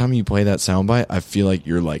 dude, every time you play that soundbite, I feel like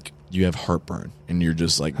you're like you have heartburn, and you're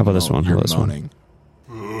just like, how about this one? You're How about this moaning.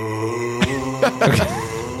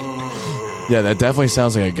 Yeah, that definitely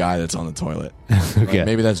sounds like a guy that's on the toilet. Okay. Like,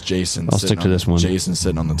 maybe that's Jason. I'll stick to this one. Jason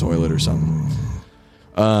sitting on the toilet or something.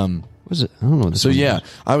 What is it? I don't know what this So one yeah, is.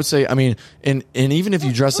 I would say. I mean, and even if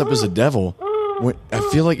you dress up as a devil, I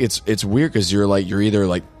feel like it's weird because you're either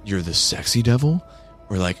like you're the sexy devil,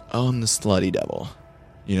 or like, oh, I'm the slutty devil.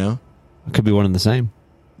 You know, It could be one and the same.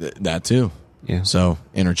 That too. Yeah. So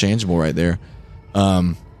interchangeable right there.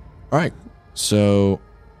 All right. So,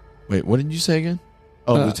 wait, what did you say again?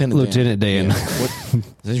 Oh, Lieutenant Dan. Yeah. What, is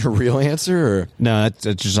that your real answer? Or? No, that's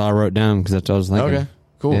just all I wrote down because that's what I was thinking. Okay,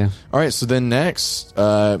 cool. Yeah. All right, so then next,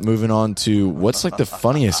 moving on to what's like the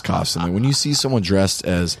funniest costume? Like when you see someone dressed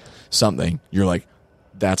as something, you're like,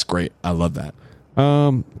 that's great. I love that.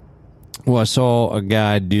 Well, I saw a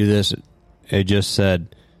guy do this. It just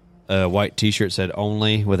said a white T-shirt said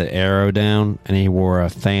 "only" with an arrow down, and he wore a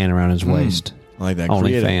fan around his waist. I like that. Only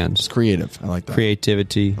Creative. fans. It's creative. I like that.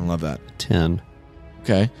 Creativity. I love that. 10.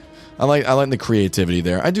 Okay. I like the creativity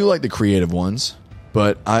there. I do like the creative ones,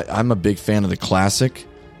 but I'm a big fan of the classic,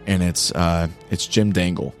 and it's Jim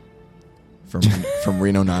Dangle from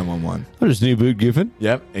Reno 911. Oh, just new boot goofing.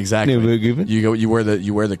 Yep, exactly. New boot goofing.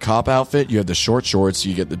 You wear the cop outfit. You have the short shorts.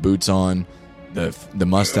 You get the boots on, the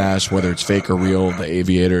mustache, whether it's fake or real. The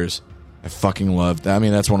aviators. I fucking love that. I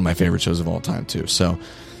mean, that's one of my favorite shows of all time too. So,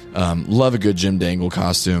 love a good Jim Dangle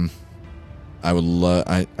costume. I would love.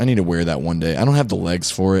 I need to wear that one day. I don't have the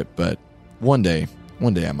legs for it, but one day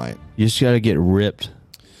I might. You just got to get ripped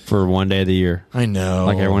for one day of the year, I know,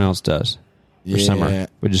 like everyone else does. For summer,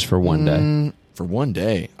 but just for one day. For one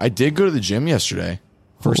day, I did go to the gym yesterday.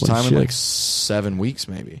 First Holy time shit. in like 7 weeks,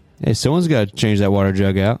 maybe. Hey, someone's got to change that water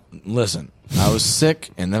jug out. Listen, I was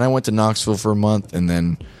sick, and then I went to Knoxville for a month, and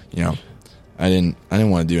then I didn't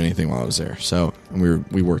want to do anything while I was there. So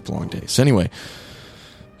we worked long days. So anyway,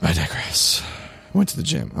 I digress. I went to the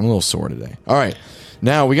gym. I'm a little sore today. All right,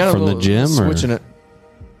 now we got From the gym, switching it.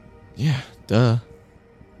 Yeah, duh.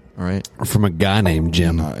 All right, Or from a guy named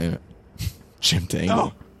Jim. Jim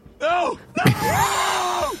Dangle. No.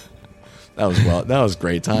 That was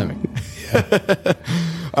great timing.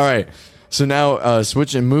 All right, so now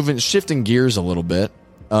shifting gears a little bit.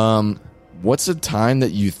 What's a time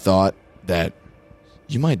that you thought that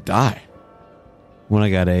you might die? When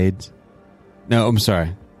I got AIDS. No, I'm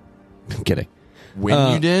sorry. I'm kidding.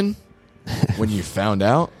 When you did? When you found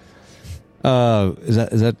out? Is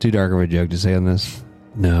that too dark of a joke to say on this?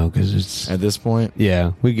 No, because it's At this point?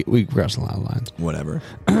 yeah. We cross a lot of lines. Whatever.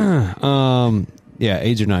 Yeah,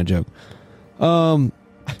 AIDS are not a joke.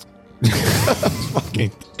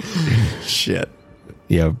 Fucking shit.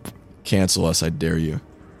 Yeah, Cancel us, I dare you.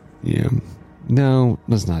 yeah. No,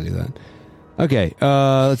 let's not do that. Okay,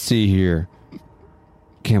 let's see here.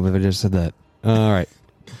 Can't believe I just said that. All right.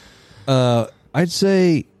 I'd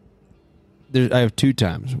say I have 2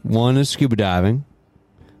 times. One is scuba diving.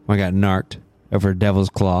 When I got narked over a devil's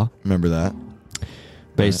claw. Remember that?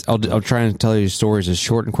 I'll try and tell you stories as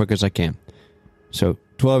short and quick as I can. So,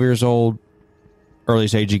 12 years old,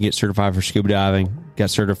 earliest age you can get certified for scuba diving. Got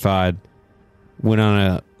certified. Went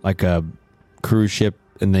on a cruise ship,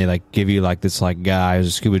 and they give you this guy who's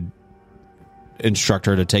a scuba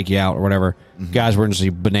instructor to take you out or whatever. Mm-hmm. Guys wearing just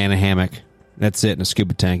a banana hammock. That's it in a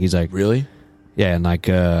scuba tank. He's like, Really? yeah, and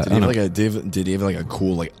Did he have a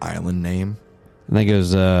cool island name? I think it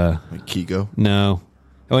was Like Kiko? no.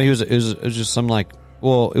 Oh, it was just some it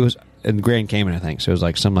was in Grand Cayman, I think. So it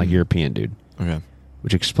was some European dude. Okay.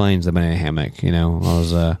 Which explains the banana hammock, I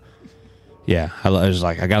was I was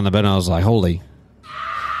I got on the bed and I was like, holy.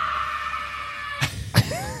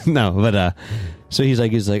 No, but so he's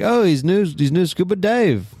like, oh, he's new Scuba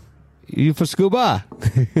Dave. You for scuba?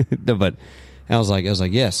 No, but I was like,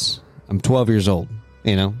 yes, I'm 12 years old.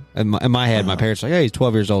 In my head, my parents were like, hey, he's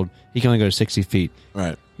 12 years old. He can only go to 60 feet.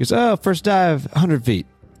 Right. He goes, oh, first dive, 100 feet.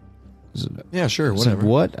 Yeah, sure, I said, whatever.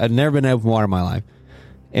 what? I'd never been in open water in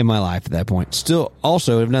my life at that point. Still,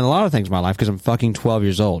 also, I've done a lot of things in my life because I'm fucking 12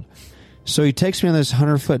 years old. So he takes me on this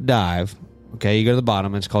 100-foot dive. Okay, you go to the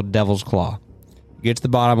bottom. It's called Devil's Claw. You get to the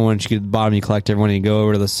bottom, and once you get to the bottom, you collect everyone, and you go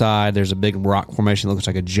over to the side. There's a big rock formation that looks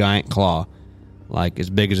like a giant claw, as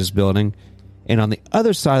big as this building. And on the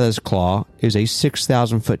other side of this claw is a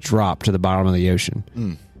 6,000-foot drop to the bottom of the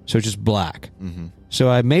ocean. So it's just black. Mm-hmm. So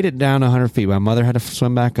I made it down 100 feet. My mother had to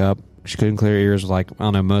swim back up. She couldn't clear her ears like, I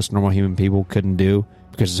don't know, most normal human people couldn't do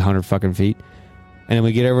because it's 100 fucking feet. And then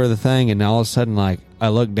we get over the thing, and all of a sudden, like, I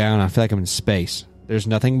look down, I feel like I'm in space. There's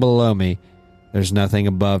nothing below me. There's nothing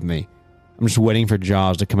above me. I'm just waiting for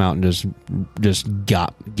Jaws to come out and just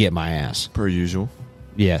get my ass. Per usual.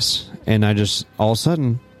 Yes. And I just, all of a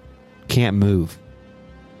sudden, can't move.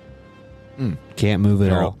 Can't move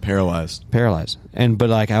at all. Paralyzed. But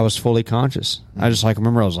like, I was fully conscious. I just like,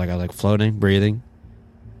 remember I was like floating, breathing.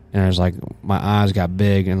 And I was like, my eyes got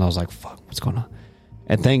big, and I was like, fuck, what's going on?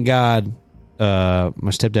 And thank God, my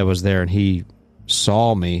stepdad was there, and he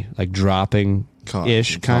saw me like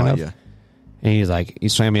dropping-ish, kind of. Yeah. And he's like, he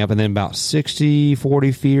swam me up, and then about 60,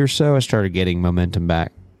 40 feet or so, I started getting momentum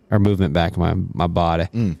back, or movement back in my body.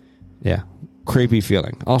 Yeah. Creepy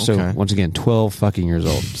feeling. Also, once again, 12 fucking years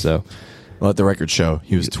old. So, let the record show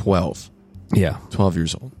he was 12. Yeah. 12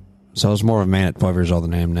 years old. So I was more of a man at 12 years old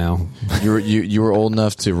than I am now. You were old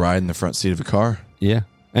enough to ride in the front seat of a car? Yeah.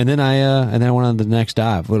 And then I went on the next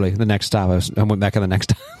dive. Literally, the next stop. I went back on the next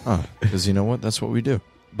dive. Oh, because you know what? That's what we do.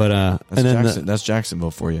 But that's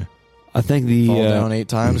Jacksonville for you. I think fall down 8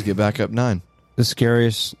 times, get back up 9. The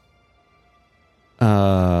scariest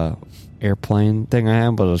airplane thing I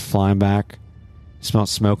had was flying back. Smelled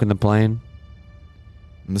smoke in the plane.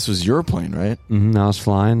 And this was your plane, right? Mm-hmm. I was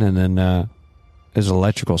flying, and then it was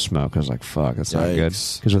electrical smoke. I was like, fuck, that's not good.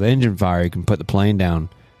 Because with engine fire, you can put the plane down,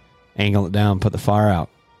 angle it down, put the fire out.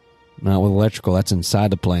 Not with electrical, that's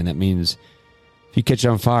inside the plane. That means if you catch it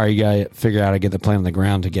on fire, you got to figure out how to get the plane on the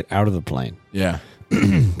ground to get out of the plane. Yeah.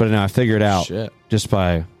 But now I figured out, just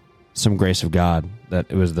by some grace of God, that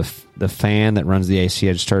it was the fan that runs the AC.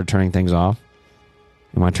 I just started turning things off.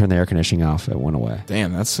 And when I turned the air conditioning off, it went away.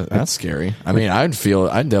 Damn, that's scary. I mean, I'd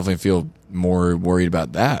definitely feel more worried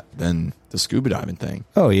about that than the scuba diving thing.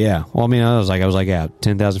 Oh yeah. Well, I mean, I was like, yeah,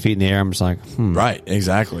 10,000 feet in the air. I'm just like, right,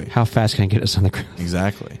 exactly. How fast can I get us on the ground?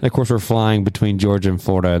 Exactly. And of course, we're flying between Georgia and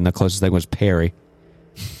Florida, and the closest thing was Perry.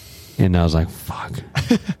 And I was like, fuck.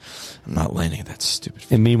 I'm not landing at that stupid.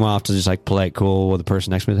 And meanwhile, I have to just like play it cool with the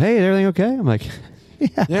person next to me. Hey, is everything okay? I'm like,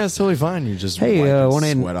 yeah, it's totally fine. You just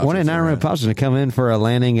 189 pilots going to come in for a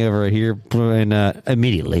landing over here and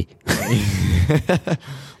immediately.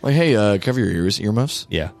 Like, hey, cover your earmuffs.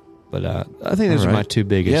 Yeah, but I think those are my two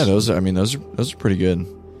biggest. Yeah, those are pretty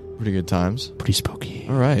good times. Pretty spooky.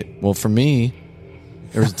 All right. Well, for me,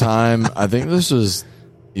 there was a time. I think this was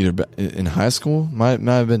either in high school. Might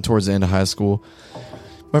have been towards the end of high school.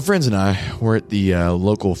 My friends and I were at the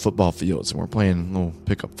local football fields, and we're playing a little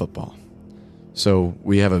pickup football. So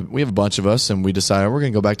we have a bunch of us, and we decided we're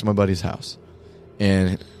going to go back to my buddy's house.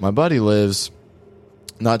 And my buddy lives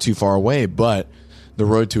not too far away, but the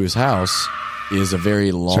road to his house is a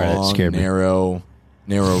very long, narrow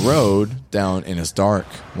road down, and it's dark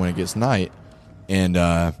when it gets night. And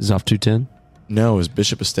is it off 210? No, it was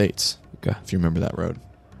Bishop Estates. Okay, if you remember that road,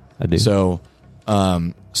 I do.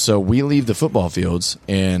 So we leave the football fields,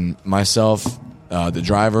 and myself, the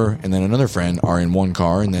driver, and then another friend are in one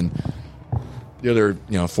car, and then the other,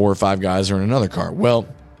 4 or 5 guys are in another car. Well,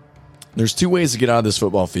 there's 2 ways to get out of this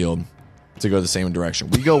football field to go the same direction.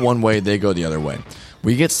 We go one way, they go the other way.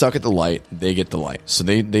 We get stuck at the light, they get the light. So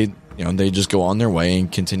they just go on their way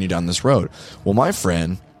and continue down this road. Well, my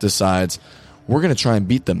friend decides we're going to try and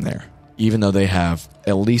beat them there, even though they have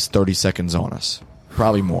at least 30 seconds on us,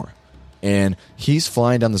 probably more. And he's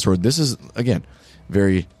flying down this road. This is, again,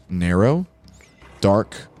 very narrow,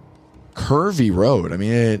 dark, curvy road. I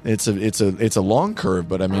mean, it's a long curve,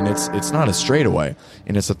 but I mean, it's not a straightaway,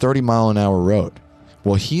 and it's a 30-mile-an-hour road.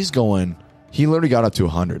 Well, he literally got up to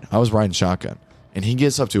 100. I was riding shotgun, and he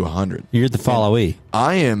gets up to 100. You're the followee.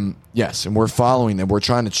 I am, yes, and we're following them. We're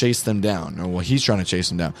trying to chase them down. Well, he's trying to chase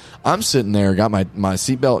them down. I'm sitting there, got my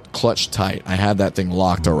seatbelt clutched tight. I had that thing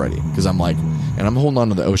locked already because I'm like, and I'm holding on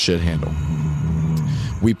to the oh shit handle.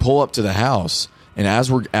 We pull up to the house, and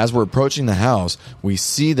as we're approaching the house, we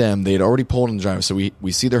see them. They had already pulled in the driveway, so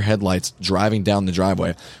we see their headlights driving down the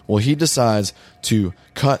driveway. Well, he decides to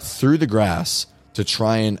cut through the grass to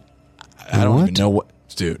try and I don't even know what.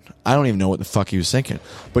 Dude, I don't even know what the fuck he was thinking.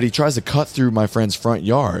 But he tries to cut through my friend's front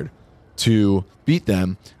yard to beat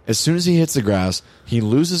them. As soon as he hits the grass, he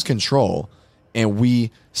loses control, and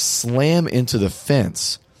we slam into the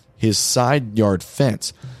fence, his side yard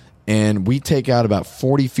fence, and we take out about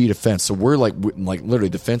 40 feet of fence. So we're like literally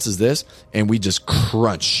the fence is this, and we just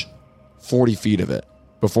crunch 40 feet of it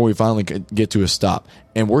before we finally get to a stop.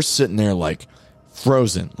 And we're sitting there like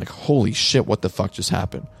frozen, like, holy shit, what the fuck just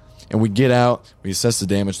happened? And we get out, we assess the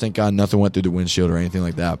damage. Thank God nothing went through the windshield or anything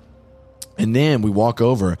like that. And then we walk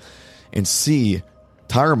over and see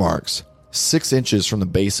tire marks 6 inches from the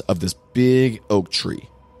base of this big oak tree.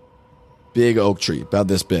 big oak tree, about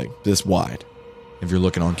this big, this wide, if you're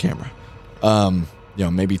looking on camera.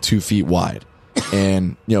 Maybe 2 feet wide.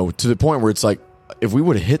 And, to the point where it's like, if we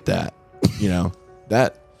would have hit that,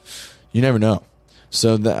 that, you never know.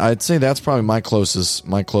 So I'd say that's probably my closest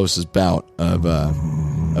bout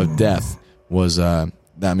of death was,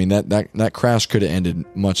 that crash could have ended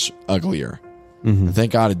much uglier. Mm-hmm.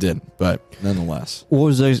 Thank God it didn't, but nonetheless. What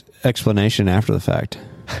was the explanation after the fact?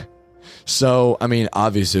 So,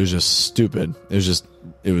 obviously it was just stupid. It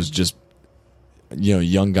was just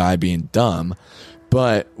young guy being dumb.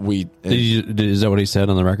 But is that what he said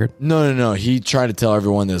on the record? No. He tried to tell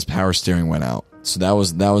everyone that his power steering went out. So that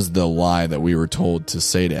was the lie that we were told to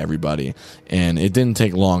say to everybody. And it didn't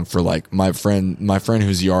take long for like my friend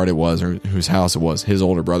whose yard it was or whose house it was, his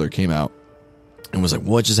older brother came out and was like,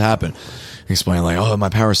 "What just happened?" He explained like, "Oh, my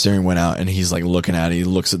power steering went out." And he's like looking at it. He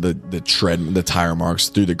looks at the tire marks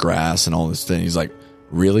through the grass and all this thing. He's like,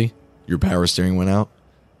 "Really? Your power steering went out?"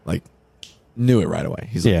 Like, knew it right away.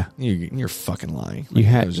 He's like, you're fucking lying. Like,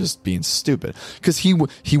 I was just being stupid. Because he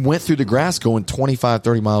went through the grass going 25,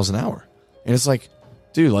 30 miles an hour. And it's like,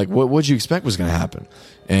 dude, like, what'd you expect was going to happen?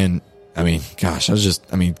 And, gosh,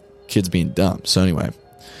 kids being dumb. So anyway,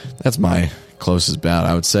 that's my closest bout,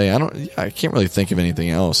 I would say. I can't really think of anything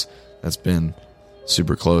else that's been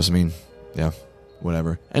super close.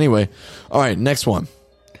 Whatever. Anyway, all right, next one.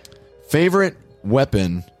 Favorite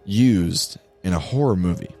weapon used in a horror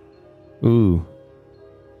movie? Ooh.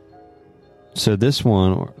 So this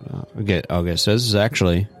one, okay, so this is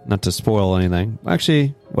actually, not to spoil anything,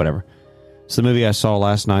 actually, whatever. It's the movie I saw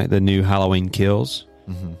last night, the new Halloween Kills.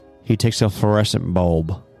 Mm-hmm. He takes a fluorescent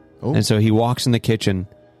bulb. Oh. And so he walks in the kitchen.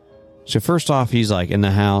 So first off, he's like in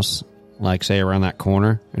the house, like say around that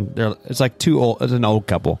corner. And it's like it's an old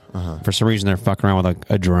couple. Uh-huh. For some reason, they're fucking around with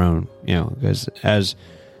a drone, because as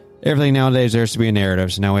everything nowadays, there has to be a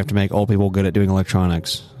narrative. So now we have to make old people good at doing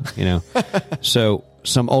electronics, So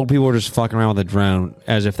some old people are just fucking around with a drone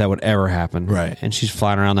as if that would ever happen. Right. And she's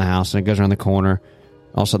flying around the house and it goes around the corner.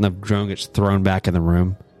 All of a sudden, the drone gets thrown back in the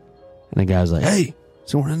room. And the guy's like, "Hey,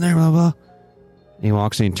 someone in there, blah, blah." And he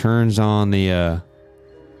walks in, he turns on the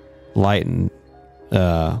light, and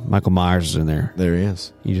Michael Myers is in there. There he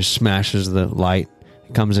is. He just smashes the light.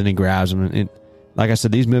 He comes in, he grabs him. And like I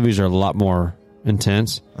said, these movies are a lot more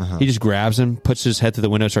intense. Uh-huh. He just grabs him, puts his head through the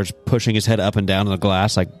window, starts pushing his head up and down on the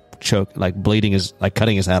glass, like bleeding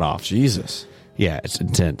cutting his head off. Jesus. Yeah, it's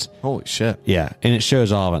intense. Holy shit. Yeah, and it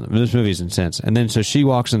shows all of it. This movie is intense. And then so she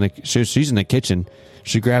walks in she's in the kitchen.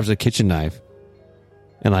 She grabs a kitchen knife,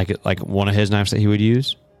 and like one of his knives that he would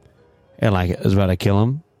use, and like is about to kill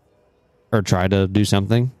him, or try to do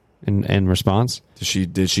something in response.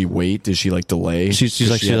 Did she wait? Did she like delay? She's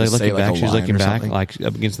looking back. She's looking back, like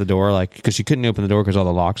up against the door, like because she couldn't open the door because all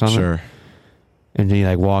the locks on it. Sure. And he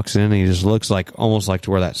like walks in and he just looks like almost like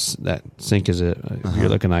to where that sink is. You're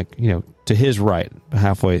looking like, to his right,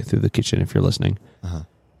 halfway through the kitchen if you're listening. Uh-huh.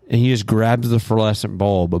 And he just grabs the fluorescent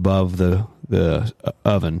bulb above the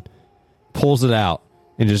oven, pulls it out,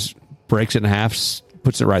 and just breaks it in half,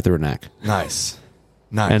 puts it right through her neck. Nice.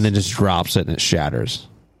 And then just drops it and it shatters.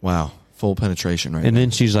 Wow. Full penetration right And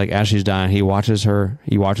then she's like, as she's dying, he watches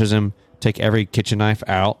him take every kitchen knife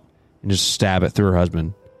out and just stab it through her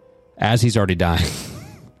husband. As he's already dying.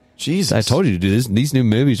 Jesus. I told you to do this. These new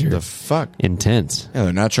movies are the fuck intense. Yeah,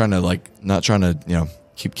 they're not trying to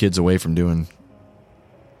keep kids away from doing,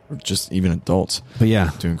 or just even adults. But yeah,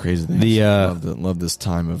 doing crazy things. Love this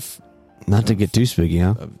time of not to get too spooky,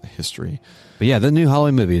 huh? Of history. But yeah, the new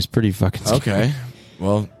Halloween movie is pretty fucking scary. Okay.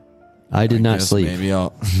 Well, I did not sleep. Maybe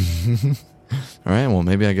I'll. All right. Well,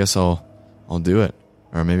 maybe I guess I'll do it.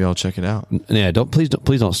 Or maybe I'll check it out. Yeah, please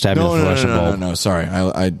don't stab me with a fluorescent bulb. No. Sorry,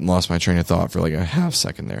 I lost my train of thought for like a half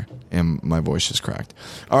second there, and my voice just cracked.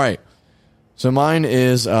 All right, so mine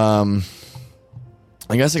is, I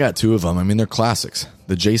guess I got two of them. They're classics.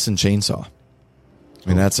 The Jason Chainsaw.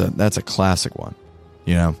 That's a classic one.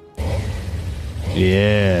 Yeah.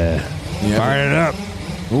 Fire it up.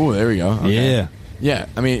 Ooh, there we go. Okay. Yeah. Yeah,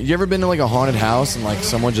 you ever been to like a haunted house and like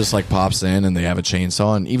someone just like pops in and they have a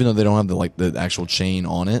chainsaw, and even though they don't have the actual chain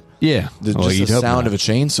on it, yeah, the sound of a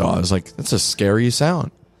chainsaw is like, that's a scary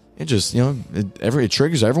sound. It just it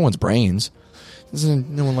triggers everyone's brains.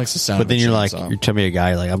 No one likes the sound. But then of a you're chainsaw. like, you're telling me a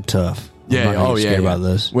guy like, I'm tough. Yeah. I'm not scared about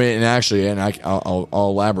this. Wait, and actually, I'll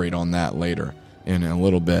elaborate on that later in a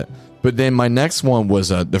little bit. But then my next one was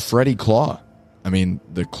the Freddy Claw.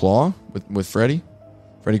 The claw with Freddy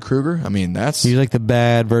Krueger. That's... He's like the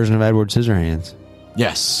bad version of Edward Scissorhands.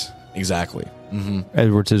 Yes, exactly. Mm-hmm.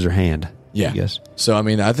 Edward Scissorhand. Yeah. I guess. So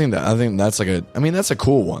I think that's that's a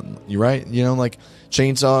cool one. You're right. You know, like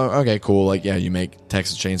Chainsaw. Okay, cool. Like yeah, you make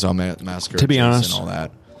Texas Chainsaw Massacre. To be Jason, honest, and all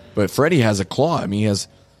that. But Freddy has a claw. I mean, he has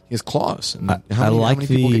claws. And how many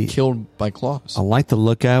people get killed by claws? I like the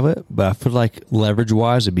look of it, but I feel like leverage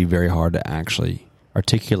wise, it'd be very hard to actually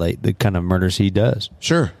articulate the kind of murders he does.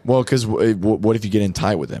 Sure. Well, because what if you get in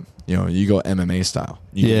tight with him? You know, you go MMA style.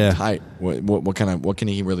 You get in tight. What can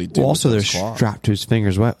he really do? Well, also with they're those claws? strapped to his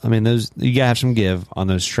fingers. What I mean, those you gotta have some give on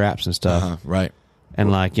those straps and stuff, right?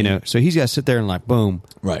 And like so he's got to sit there and like boom,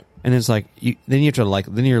 right? And it's like then you have to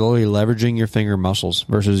then you're literally leveraging your finger muscles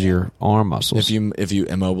versus your arm muscles. If you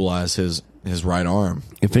immobilize his right arm,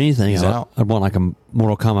 if anything, he's out. I'd want like a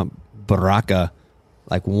Mortal Kombat Baraka,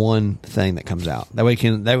 like one thing that comes out. That way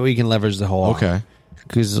we can leverage the whole arm. Okay.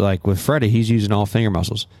 Because like with Freddy, he's using all finger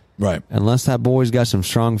muscles. Right. Unless that boy's got some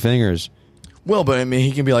strong fingers. Well, but I mean,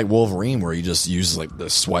 he can be like Wolverine, where he just uses like the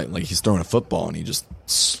swipe, like he's throwing a football and he just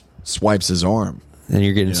swipes his arm. Then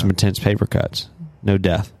you're getting some intense paper cuts. No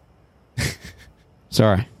death.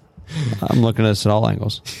 Sorry. I'm looking at this at all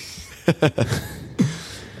angles.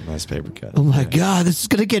 Nice paper cut. Oh my God, this is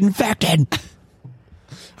going to get infected.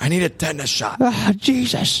 I need a tetanus shot. Oh,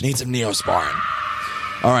 Jesus. Need some Neosporin.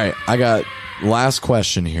 All right, I got last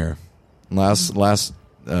question here. Last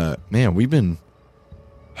man, we've been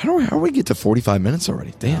how do we get to 45 minutes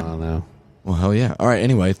already? Damn. I don't know. Well, hell yeah. All right,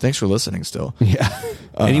 anyway, thanks for listening still. Yeah.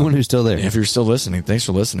 Anyone who's still there. If you're still listening, thanks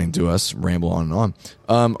for listening to us ramble on and on.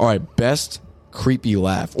 All right, best creepy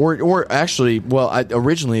laugh. Or actually, well,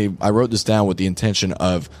 originally I wrote this down with the intention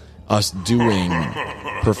of us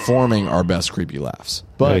performing our best creepy laughs.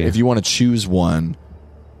 But if you want to choose one,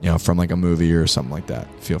 you know, from like a movie or something like that,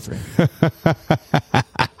 feel free.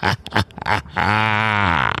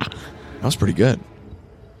 That was pretty good.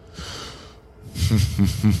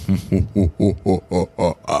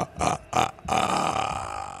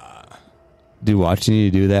 Dude, watching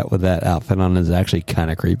you do that with that outfit on is actually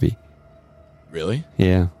kind of creepy. Really?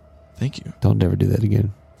 Yeah. Thank you. Don't ever do that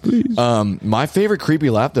again. Please. My favorite creepy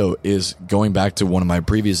laugh, though, is going back to one of my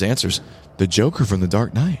previous answers, the Joker from The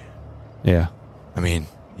Dark Knight. Yeah. I mean,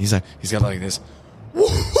 he's got like this,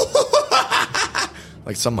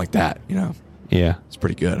 like something like that, you know? Yeah. It's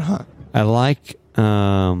pretty good, huh? I like,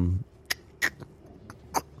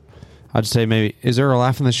 I'd say maybe, is there a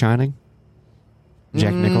laugh in The Shining?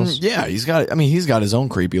 Jack Nichols? Yeah, he's got his own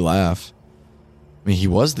creepy laugh. I mean, he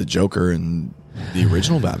was the Joker in the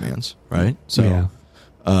original Batmans, right? So, yeah.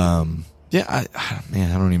 I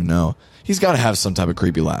don't even know. He's got to have some type of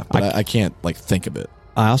creepy laugh, but I can't like think of it.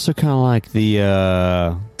 I also kind of like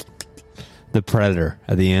the Predator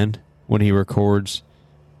at the end when he records.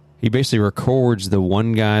 He basically records the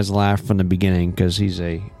one guy's laugh from the beginning because he's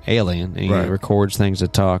a alien and he records things to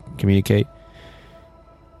talk, communicate.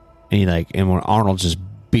 And when Arnold's just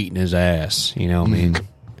beating his ass, you know what I mean?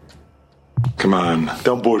 Come on,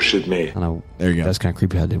 don't bullshit me. I know. There you go. That's kind of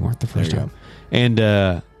creepy how it didn't work the first time. And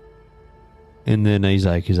then he's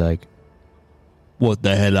like, what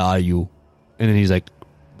the hell are you? And then he's like,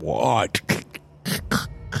 what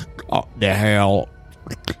the hell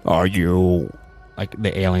are you? Like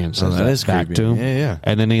the alien says that is back creepy. to him. Yeah.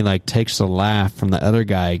 And then he like takes the laugh from the other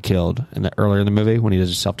guy he killed earlier in the movie when he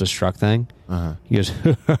does a self-destruct thing. He goes,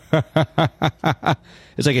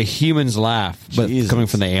 it's like a human's laugh, but coming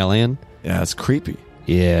from the alien. Yeah, it's creepy.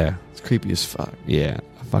 Yeah. It's creepy as fuck. Yeah.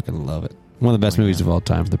 I fucking love it. One of the best movies of all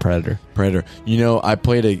time, The Predator. You know,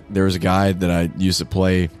 there was a guy that I used to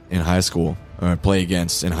play in high school, or play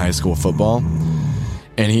against in high school football.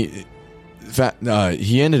 And he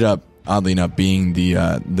ended up, oddly enough, being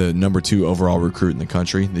the number 2 overall recruit in the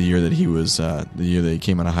country the year that he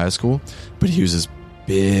came out of high school. But he was this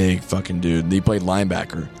big fucking dude. He played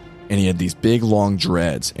linebacker, and he had these big long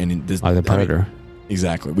dreads. And The Predator.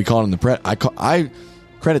 Exactly. We called him the Predator.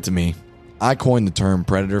 Credit to me, I coined the term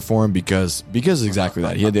Predator for him because exactly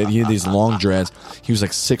that. He had these long dreads. He was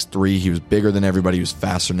like 6'3". He was bigger than everybody. He was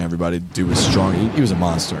faster than everybody. The dude was strong. He was a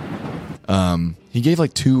monster. He gave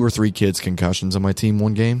like 2 or 3 kids concussions on my team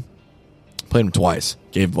one game. Played him twice.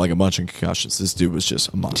 Gave like a bunch of concussions. This dude was just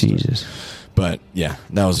a monster. Jesus. But yeah,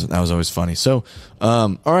 that was always funny. So,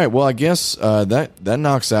 all right. Well, I guess that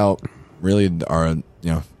knocks out really our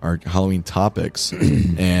Halloween topics.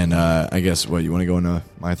 And I guess what you want to go into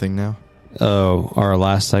my thing now? Oh, our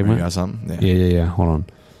last segment. You got something? Yeah. Hold on.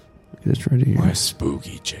 Get this ready here. My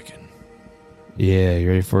spooky chicken. Yeah, you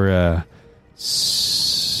ready for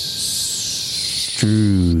Stu's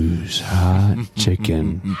hot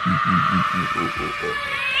chicken?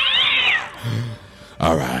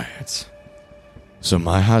 All right. So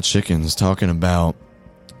my hot chicken's talking about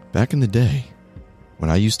back in the day when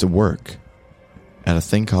I used to work at a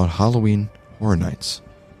thing called Halloween Horror Nights.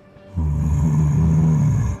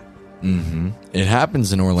 It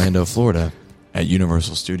happens in Orlando, Florida at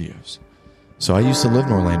Universal Studios. So I used to live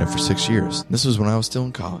in Orlando for 6 years. This was when I was still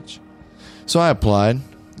in college. So I applied,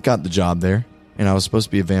 got the job there, and I was supposed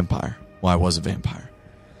to be a vampire. Well, I was a vampire.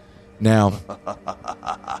 Now,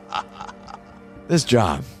 this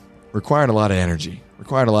job required a lot of energy,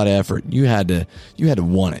 required a lot of effort. You had to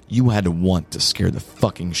want it. You had to want to scare the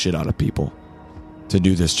fucking shit out of people to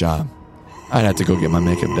do this job. I'd have to go get my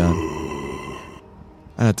makeup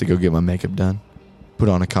done. Put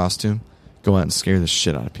on a costume, go out and scare the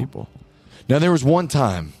shit out of people. Now there was one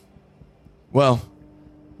time. Well,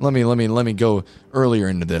 let me go earlier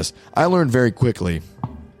into this. I learned very quickly.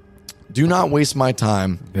 Do not waste my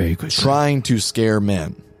time trying to scare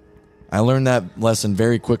men. I learned that lesson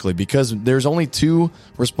very quickly because there's only two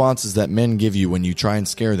responses that men give you when you try and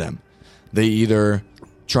scare them. They either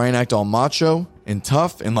try and act all macho and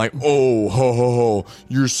tough and like, oh, ho, ho, ho,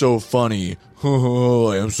 you're so funny. Ho, ho,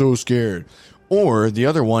 ho, I'm so scared. Or the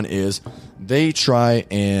other one is they try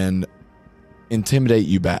and intimidate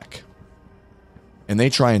you back. And they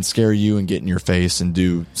try and scare you and get in your face and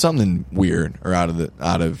do something weird or out of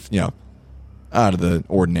the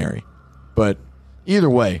ordinary. But either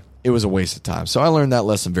way, it was a waste of time. So I learned that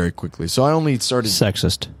lesson very quickly. So I only started...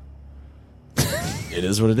 Sexist. It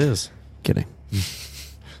is what it is. Kidding.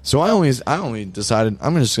 So I only decided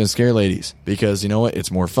I'm just going to scare ladies because you know what? It's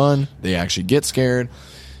more fun. They actually get scared.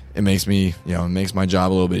 It makes me, it makes my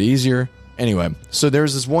job a little bit easier. Anyway, so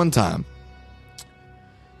there's this one time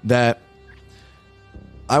that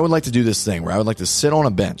I would like to do this thing where I would like to sit on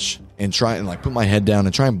a bench and try and like put my head down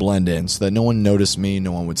and try and blend in so that no one noticed me,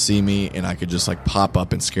 no one would see me, and I could just like pop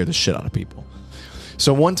up and scare the shit out of people.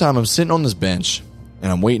 So one time I'm sitting on this bench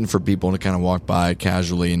and I'm waiting for people to kind of walk by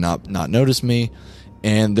casually and not notice me.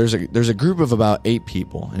 And there's a group of about 8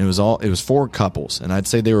 people, and it was 4 couples, and I'd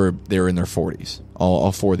say they were in their 40s,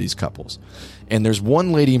 all 4 of these couples. And there's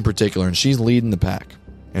one lady in particular, and she's leading the pack,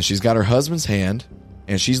 and she's got her husband's hand,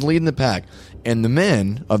 and she's leading the pack. And the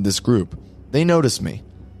men of this group, they notice me,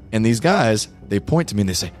 and these guys, they point to me and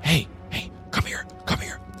they say, "Hey, come here,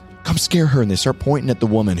 come scare her." And they start pointing at the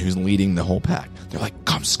woman who's leading the whole pack. They're like,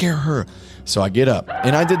 "Come scare her." So I get up,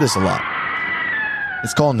 and I did this a lot.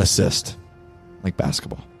 It's called an assist. Like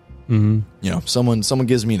basketball. Mm-hmm. Someone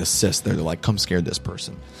gives me an assist. They're like, "Come scare this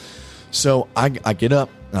person." So I get up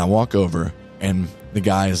and I walk over, and the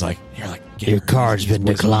guy is like, "Your card's been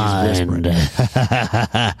declined."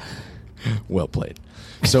 Well played.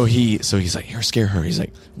 So he's like, "Here, scare her." He's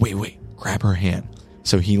like, wait, grab her hand.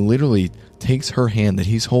 So he literally takes her hand that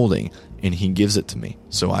he's holding and he gives it to me.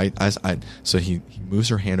 So so he moves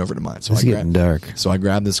her hand over to mine. So it's getting dark. So I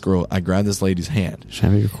grab this lady's hand. Should I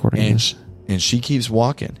be recording this? And she keeps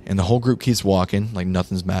walking, and the whole group keeps walking, like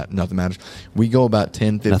nothing matters. We go about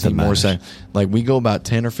 10, 15 more seconds. Like we go about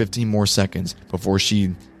 10 or 15 more seconds before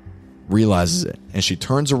she realizes it, and she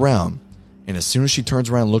turns around. And as soon as she turns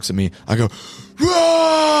around and looks at me, I go,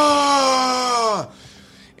 "Ah!"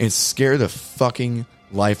 and scare the fucking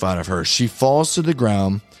life out of her. She falls to the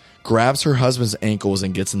ground, grabs her husband's ankles,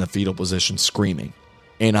 and gets in the fetal position screaming.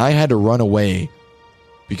 And I had to run away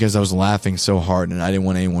because I was laughing so hard and I didn't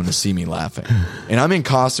want anyone to see me laughing. And I'm in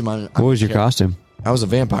costume. What was your costume? I was a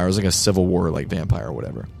vampire. I was like a Civil War vampire or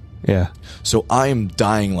whatever. Yeah. So I am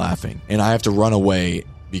dying laughing and I have to run away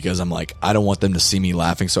because I'm like, I don't want them to see me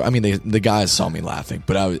laughing. So, I mean, the guys saw me laughing,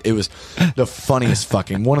 but it was the funniest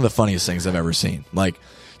one of the funniest things I've ever seen. Like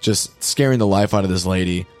just scaring the life out of this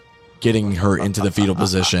lady, getting her into the fetal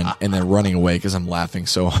position and then running away because I'm laughing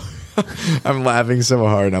so hard. I'm laughing so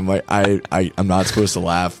hard. I'm like, I'm not supposed to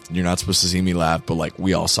laugh. You're not supposed to see me laugh, but like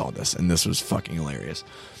we all saw this and this was fucking hilarious.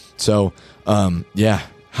 So, yeah,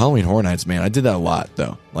 Halloween Horror Nights, man. I did that a lot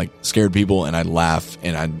though. Like scared people and I'd laugh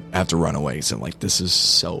and I'd have to run away. So like, this is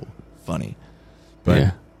so funny,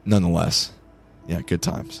 but nonetheless, yeah, good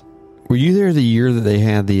times. Were you there the year that they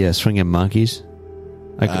had the swinging monkeys?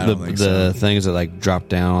 Like the things that like dropped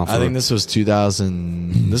down off. I think this was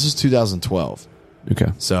 2000. This was 2012.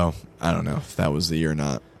 Okay. So I don't know if that was the year or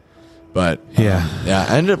not. But yeah,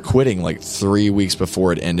 I ended up quitting like 3 weeks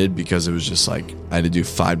before it ended because it was just like I had to do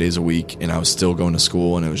 5 days a week and I was still going to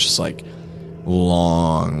school and it was just like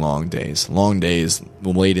long days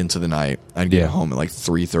late into the night. I'd get home at like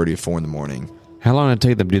 3:30 or 4 in the morning. How long did it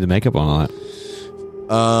take them to do the makeup on all that?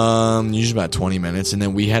 Usually about 20 minutes, and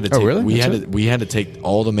then we had to take we had to take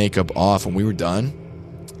all the makeup off when we were done.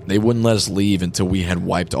 they wouldn't let us leave until we had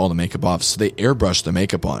wiped all the makeup off. So they airbrushed the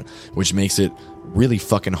makeup on, which makes it really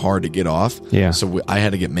fucking hard to get off. Yeah. So I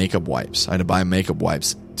had to get makeup wipes. I had to buy makeup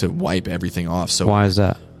wipes to wipe everything off. So Why is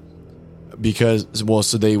that? because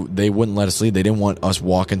so they wouldn't let us leave. They didn't want us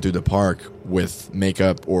walking through the park with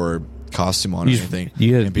makeup or costume on or anything.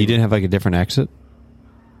 You didn't have like a different exit?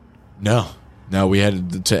 No, we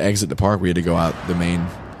had to exit the park. We had to go out the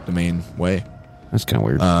main way. That's kind of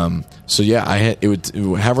weird. So yeah, it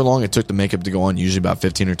would however long it took the makeup to go on, usually about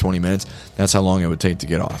 15 or 20 minutes. That's how long it would take to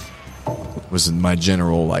get off. Was my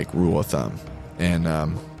general like rule of thumb.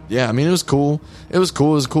 And yeah, I mean it was cool. It was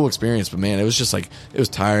a cool experience, but man, it was just like it was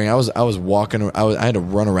tiring. I was walking. I had to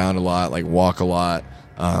run around a lot, like walk a lot,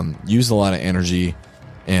 use a lot of energy,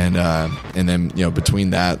 and then between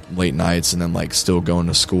that late nights and then like still going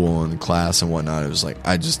to school and class and whatnot, it was like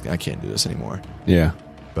I can't do this anymore. Yeah.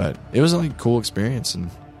 But it was like a cool experience, and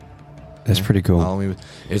That's pretty cool. Halloween,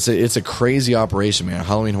 it's a crazy operation, man.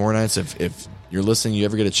 Halloween Horror Nights. If you're listening, you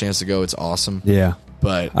ever get a chance to go, it's awesome. Yeah.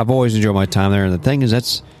 But I've always enjoyed my time there, and the thing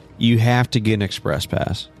is, you have to get an express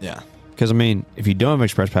pass. yeah, Because I mean, if you don't have an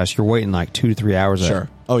express pass, you're waiting like 2 to 3 hours. sure.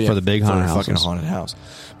 Oh yeah, for the big haunted house. fucking haunted house.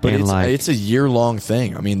 But And it's a year-long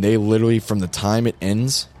thing. I mean, they literally from the time it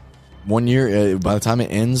ends, 1 year. By the time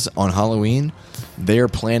it ends on Halloween, they are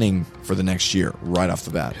planning for the next year right off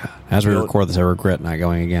the bat. As we record this, I regret not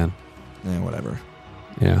going again. Whatever.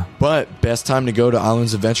 Yeah. But best time to go to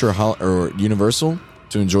Islands Adventure or Universal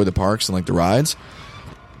to enjoy the parks and like the rides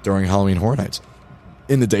during Halloween Horror Nights.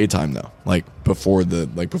 In the daytime though, like before they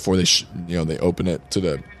they open it to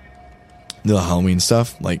the Halloween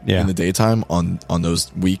stuff. Like in the daytime on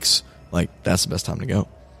those weeks, like that's the best time to go.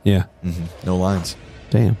 Yeah. No lines.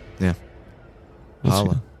 Damn. Yeah.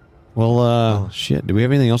 Holla. Well, shit. Do we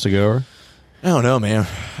have anything else to go over? I don't know, man.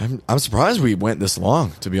 I'm surprised we went this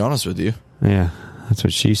long. To be honest with you. Yeah, that's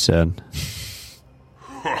what she said.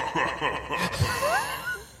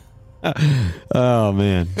 Oh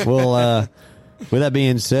man. Well, with that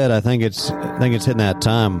being said, I think it's hitting that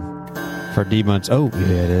time for D-Month's. Oh yeah,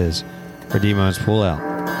 it is for D-Month's pullout.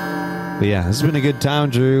 But yeah, this has been a good time,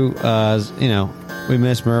 Drew. We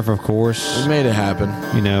miss Murph, of course. We made it happen.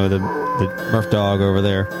 The Murph dog over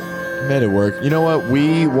there. Made it work. You know what?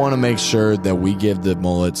 We want to make sure that we give the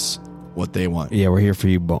mullets what they want. Yeah, we're here for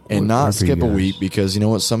you, and not skip a week, because you know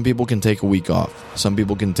what? Some people can take a week off. Some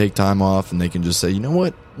people can take time off, and they can just say, you know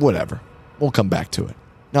what? Whatever. We'll come back to it.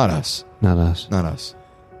 Not us. Not us. Not us.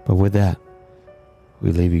 But with that,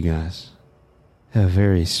 we leave you guys. Have a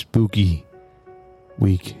very spooky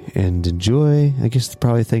week and enjoy, I guess,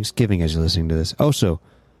 probably Thanksgiving as you're listening to this. Also,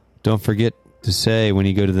 don't forget to say when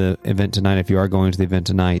you go to the event tonight, if you are going to the event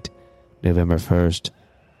tonight, November 1st,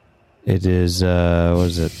 it is, what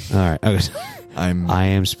is it? All right. Okay. I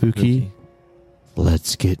am spooky.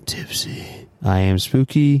 Let's get tipsy. I am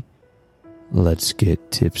spooky. Let's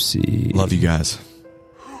get tipsy. Love you guys.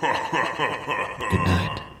 Good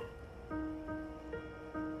night.